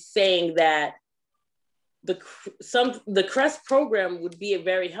police saying that the CREST program would be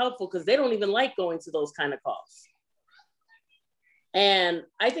very helpful because they don't even like going to those kind of calls? And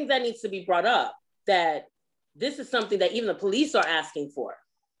I think that needs to be brought up, that this is something that even the police are asking for,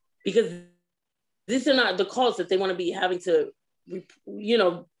 because these are not the calls that they want to be having to, this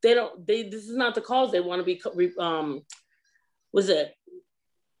is not the calls they want to be,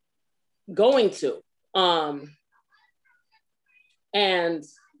 going to. And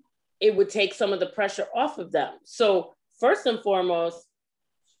it would take some of the pressure off of them. So first and foremost,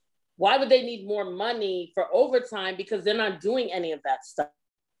 why would they need more money for overtime? Because they're not doing any of that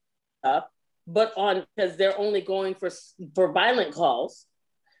stuff, because they're only going for violent calls.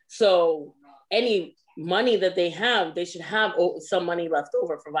 So any money that they have, they should have some money left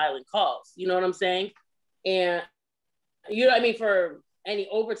over for violent calls. You know what I'm saying? And for any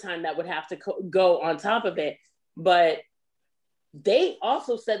overtime that would have to go on top of it. But they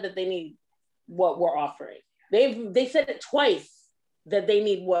also said that they need what we're offering. They said it twice, that they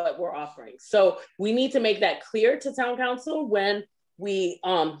need what we're offering. So we need to make that clear to town council when we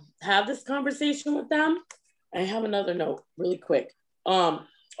have this conversation with them. I have another note really quick.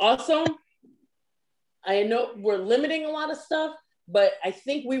 Also, I know we're limiting a lot of stuff, but I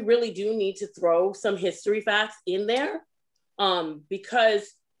think we really do need to throw some history facts in there, because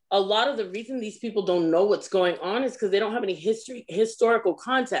a lot of the reason these people don't know what's going on is because they don't have any historical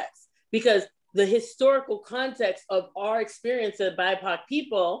context, because the historical context of our experience as BIPOC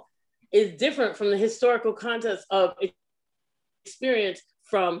people is different from the historical context of experience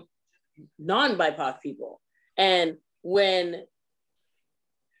from non-BIPOC people. And when,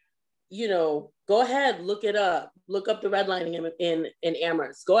 go ahead, look it up. Look up the redlining in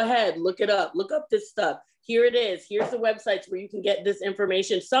Amherst. Go ahead, look it up. Look up this stuff. Here it is. Here's the websites where you can get this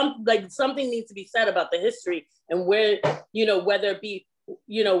information. Something needs to be said about the history, and where, whether it be,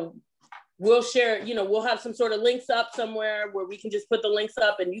 we'll share, we'll have some sort of links up somewhere where we can just put the links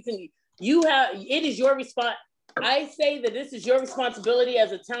up, and it is your response. I say that this is your responsibility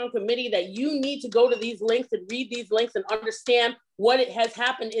as a town committee, that you need to go to these links and read these links and understand what has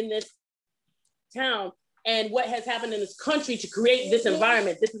happened in this town and what has happened in this country to create this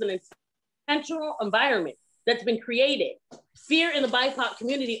environment. This is an intentional environment that's been created. Fear in the BIPOC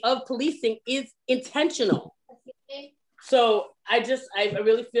community of policing is intentional. So I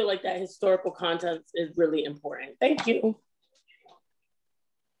really feel like that historical context is really important. Thank you.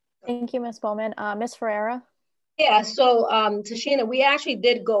 Thank you, Ms. Bowman. Ms. Ferreira? Yeah, so Tashina, we actually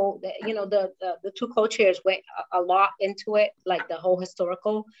did go, the two co-chairs went a lot into it, like the whole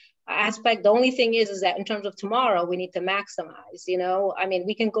historical aspect. The only thing is that in terms of tomorrow, we need to maximize,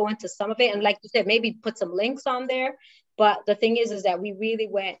 we can go into some of it, and like you said, maybe put some links on there. But the thing is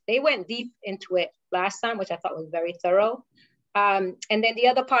that they went deep into it last time, which I thought was very thorough. And then the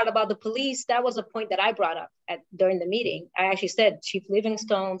other part about the police, that was a point that I brought up during the meeting. I actually said, Chief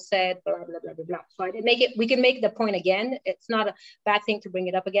Livingstone said, blah, blah, blah, blah, blah. So I didn't make it, we can make the point again. It's not a bad thing to bring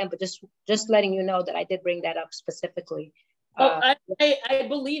it up again, but just letting you know that I did bring that up specifically. I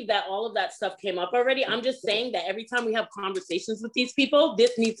believe that all of that stuff came up already. I'm just saying that every time we have conversations with these people,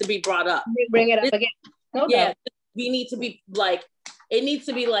 this needs to be brought up. Bring it up again. No doubt. We need to be like, it needs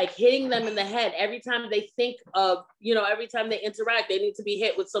to be like hitting them in the head every time they think of, every time they interact, they need to be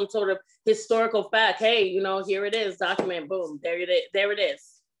hit with some sort of historical fact. Hey, here it is, document, boom, there it is.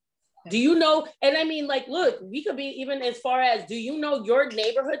 Do you know? And I mean, like, look, we could be even as far as, do you know your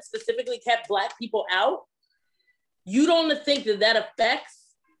neighborhood specifically kept Black people out? You don't think that affects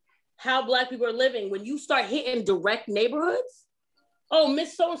how Black people are living when you start hitting direct neighborhoods? Oh,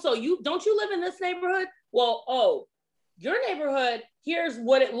 Miss So-and-so, don't you live in this neighborhood? Well, your neighborhood, here's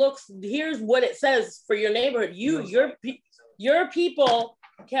what it says for your neighborhood. Your people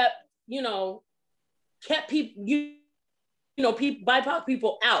kept BIPOC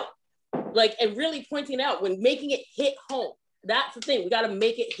people out, like, and really pointing out when making it hit home. That's the thing. We got to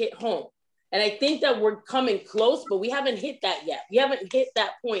make it hit home. And I think that we're coming close, but we haven't hit that yet. We haven't hit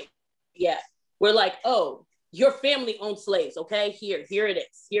that point yet. We're like, oh, your family owned slaves. Okay, here it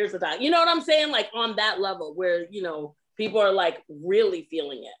is. Here's the doc. You know what I'm saying? Like on that level where, people are like really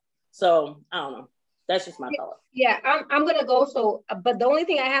feeling it. So I don't know. That's just my thought. Yeah, I'm gonna go. So, but the only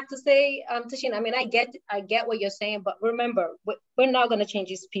thing I have to say, Tashina, I mean, I get what you're saying, but remember, we're not gonna change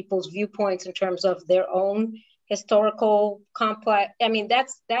these people's viewpoints in terms of their own historical complex. I mean,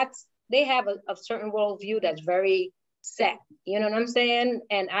 that's they have a certain worldview that's very set. You know what I'm saying?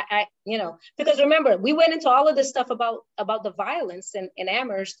 And I because remember, we went into all of this stuff about the violence in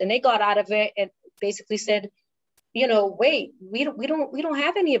Amherst, and they got out of it and basically said, wait, we don't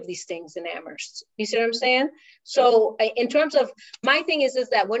have any of these things in Amherst. You see what I'm saying? So in terms of, my thing is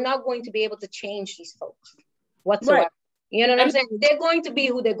that we're not going to be able to change these folks whatsoever. Right. You know what I'm saying? They're going to be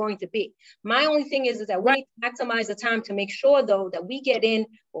who they're going to be. My only thing is that we need to maximize the time to make sure, though, that we get in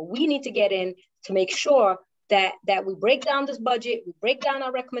what we need to get in to make sure that we break down this budget, we break down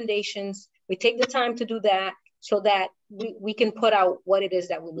our recommendations, we take the time to do that so that we can put out what it is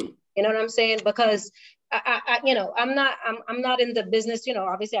that we need. You know what I'm saying? Because I'm not in the business,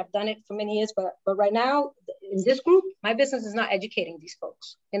 obviously I've done it for many years, but right now in this group, my business is not educating these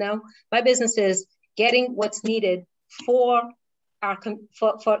folks. My business is getting what's needed for our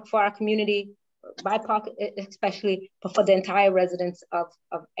community, BIPOC especially, but for the entire residents of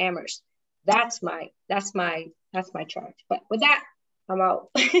Amherst. That's my charge. But with that, I'm out.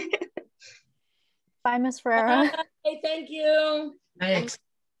 Bye, Ms. Ferreira. Hey, thank you. Thanks.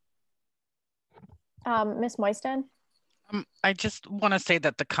 Ms. Moisten? I just want to say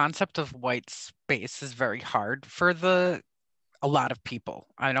that the concept of white space is very hard for a lot of people.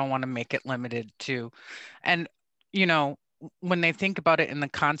 I don't want to make it limited to, and when they think about it in the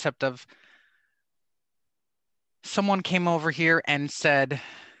concept of someone came over here and said,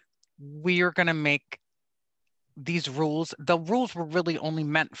 we are going to make these rules. The rules were really only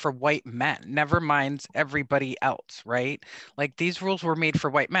meant for white men, never mind everybody else, right? Like these rules were made for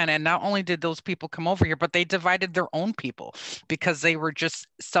white men. And not only did those people come over here, but they divided their own people because they were just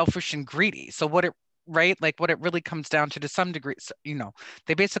selfish and greedy. So what it really comes down to some degree,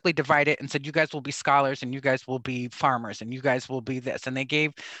 they basically divide it and said, you guys will be scholars and you guys will be farmers and you guys will be this. And they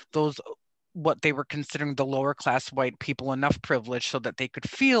gave those what they were considering the lower class white people enough privilege so that they could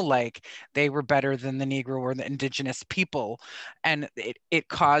feel like they were better than the Negro or the indigenous people. And it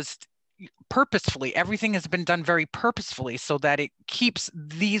caused, purposefully, everything has been done very purposefully so that it keeps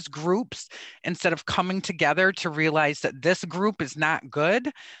these groups, instead of coming together to realize that this group is not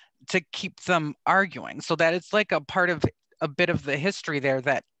good, to keep them arguing. So that it's like a bit of the history there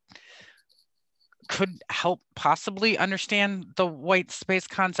that could help possibly understand the white space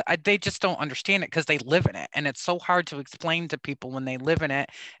concept. They just don't understand it because they live in it. And it's so hard to explain to people when they live in it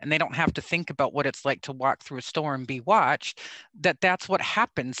and they don't have to think about what it's like to walk through a store and be watched, that's what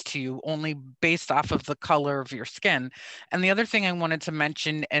happens to you only based off of the color of your skin. And the other thing I wanted to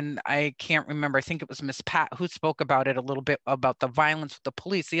mention, and I can't remember, I think it was Miss Pat who spoke about it a little bit, about the violence with the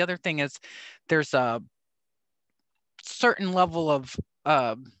police. The other thing is there's a certain level of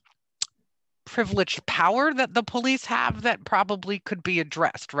privileged power that the police have that probably could be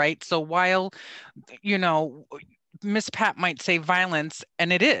addressed, right? So while, Miss Pat might say violence,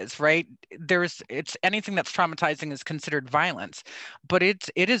 and it is, right? It's anything that's traumatizing is considered violence, but it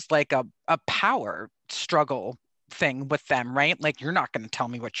is like a power struggle thing with them, right? Like, you're not going to tell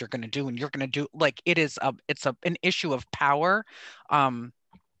me what you're going to do, and you're going to do, like, it's an issue of power.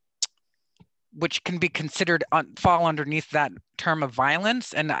 which can be considered fall underneath that term of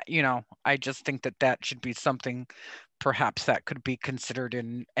violence. And, you know, I just think that that should be something perhaps that could be considered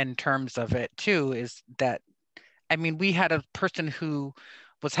in terms of it too, is that, I mean, we had a person who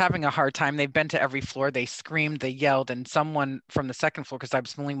was having a hard time. They've been to every floor. They screamed, they yelled, and someone from the second floor, because I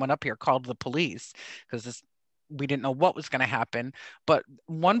was the only one up here, called the police because we didn't know what was going to happen. But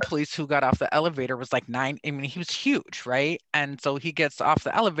one police who got off the elevator was like 9. I mean, he was huge, right? And so he gets off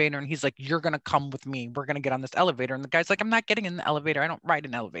the elevator and he's like, "You're going to come with me. We're going to get on this elevator." And the guy's like, "I'm not getting in the elevator. I don't ride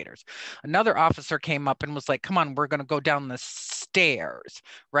in elevators." Another officer came up and was like, "Come on, we're going to go down the stairs,"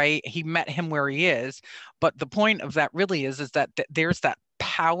 right? He met him where he is. But the point of that really is that there's that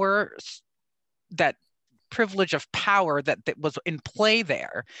power, that privilege of power that was in play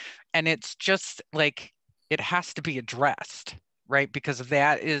there. And it's just like, it has to be addressed, right? Because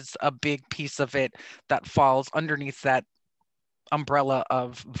that is a big piece of it that falls underneath that umbrella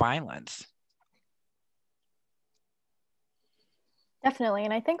of violence. Definitely.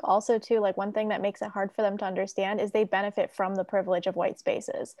 And I think also too, like one thing that makes it hard for them to understand is they benefit from the privilege of white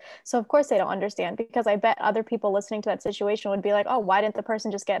spaces. So of course they don't understand, because I bet other people listening to that situation would be like, "Oh, why didn't the person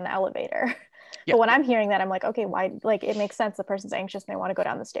just get in the elevator?" Yeah. But when I'm hearing that, I'm like, okay, why? Like, it makes sense. The person's anxious and they want to go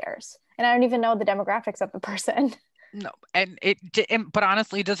down the stairs. And I don't even know the demographics of the person. No, and but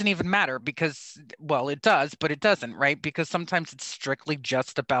honestly, it doesn't even matter, because, well, it does, but it doesn't, right? Because sometimes it's strictly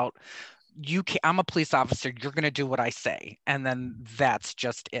just about, I'm a police officer, you're going to do what I say. And then that's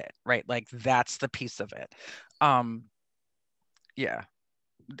just it, right? Like, that's the piece of it. Yeah,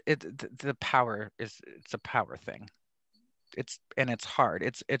 the power it's a power thing. It's hard.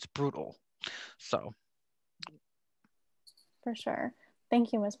 It's brutal. So. For sure.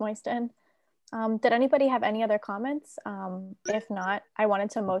 Thank you, Ms. Moisten. Did anybody have any other comments? If not, I wanted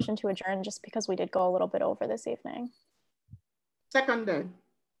to motion to adjourn, just because we did go a little bit over this evening. Seconded.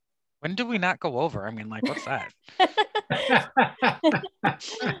 When do we not go over? I mean, like, what's that?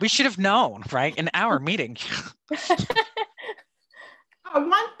 We should have known, right? An hour meeting.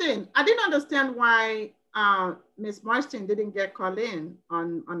 One thing, I didn't understand why Ms. Moisten didn't get called in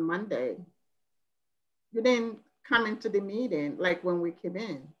on Monday. You didn't come into the meeting like when we came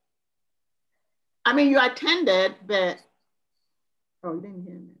in. I mean, you attended, but, oh, you didn't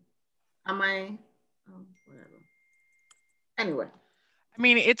hear me. Am I, oh, whatever. Anyway. I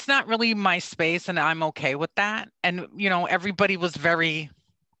mean, it's not really my space, and I'm okay with that. And, you know, everybody was very,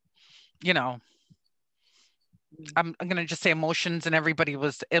 you know, I'm going to just say emotions, and everybody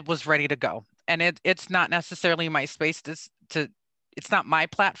was ready to go. And it's not necessarily my space it's not my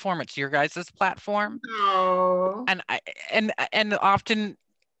platform, it's your guys' platform. Oh. And often,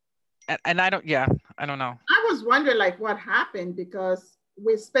 and I don't know. I was wondering like what happened, because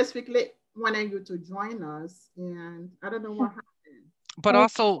we specifically wanted you to join us, and I don't know what happened. But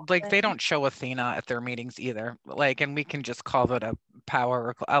also, like, they don't show Athena at their meetings either. Like, and we can just call it a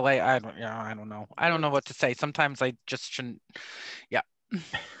power. I don't know. I don't know what to say. Sometimes I just shouldn't. Yeah.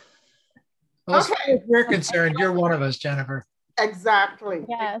 Well, as far as we're concerned, you're one of us, Jennifer. Exactly.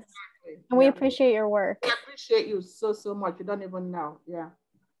 Yes. Exactly. And we appreciate your work. I appreciate you so much. You don't even know. Yeah.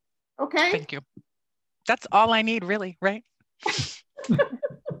 Okay. Thank you. That's all I need, really, right?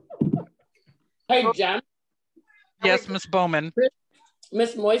 Hey, Jen. Yes, Miss Bowman.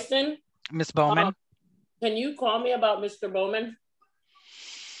 Miss Moisten. Miss Bowman. Can you call me about Mr. Bowman?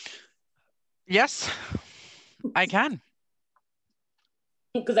 Yes, I can.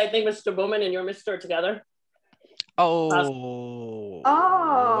 Because I think Mr. Bowman and your Mr. are together. Oh,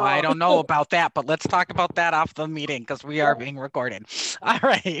 I don't know about that, but let's talk about that off the meeting, because we are being recorded. All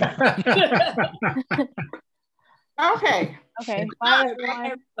right. Okay. Okay. Bye,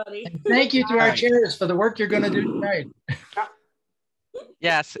 everybody. Thank you to our chairs for the work you're going to do tonight.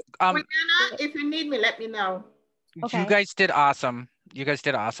 Yes. Brianna, if you need me, let me know. Okay. You guys did awesome. You guys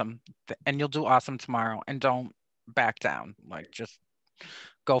did awesome. And you'll do awesome tomorrow. And don't back down. Like, just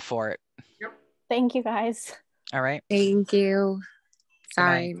go for it. Yep. Thank you, guys. All right. Thank you.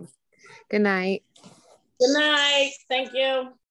 Sorry. Good night. Good night. Thank you.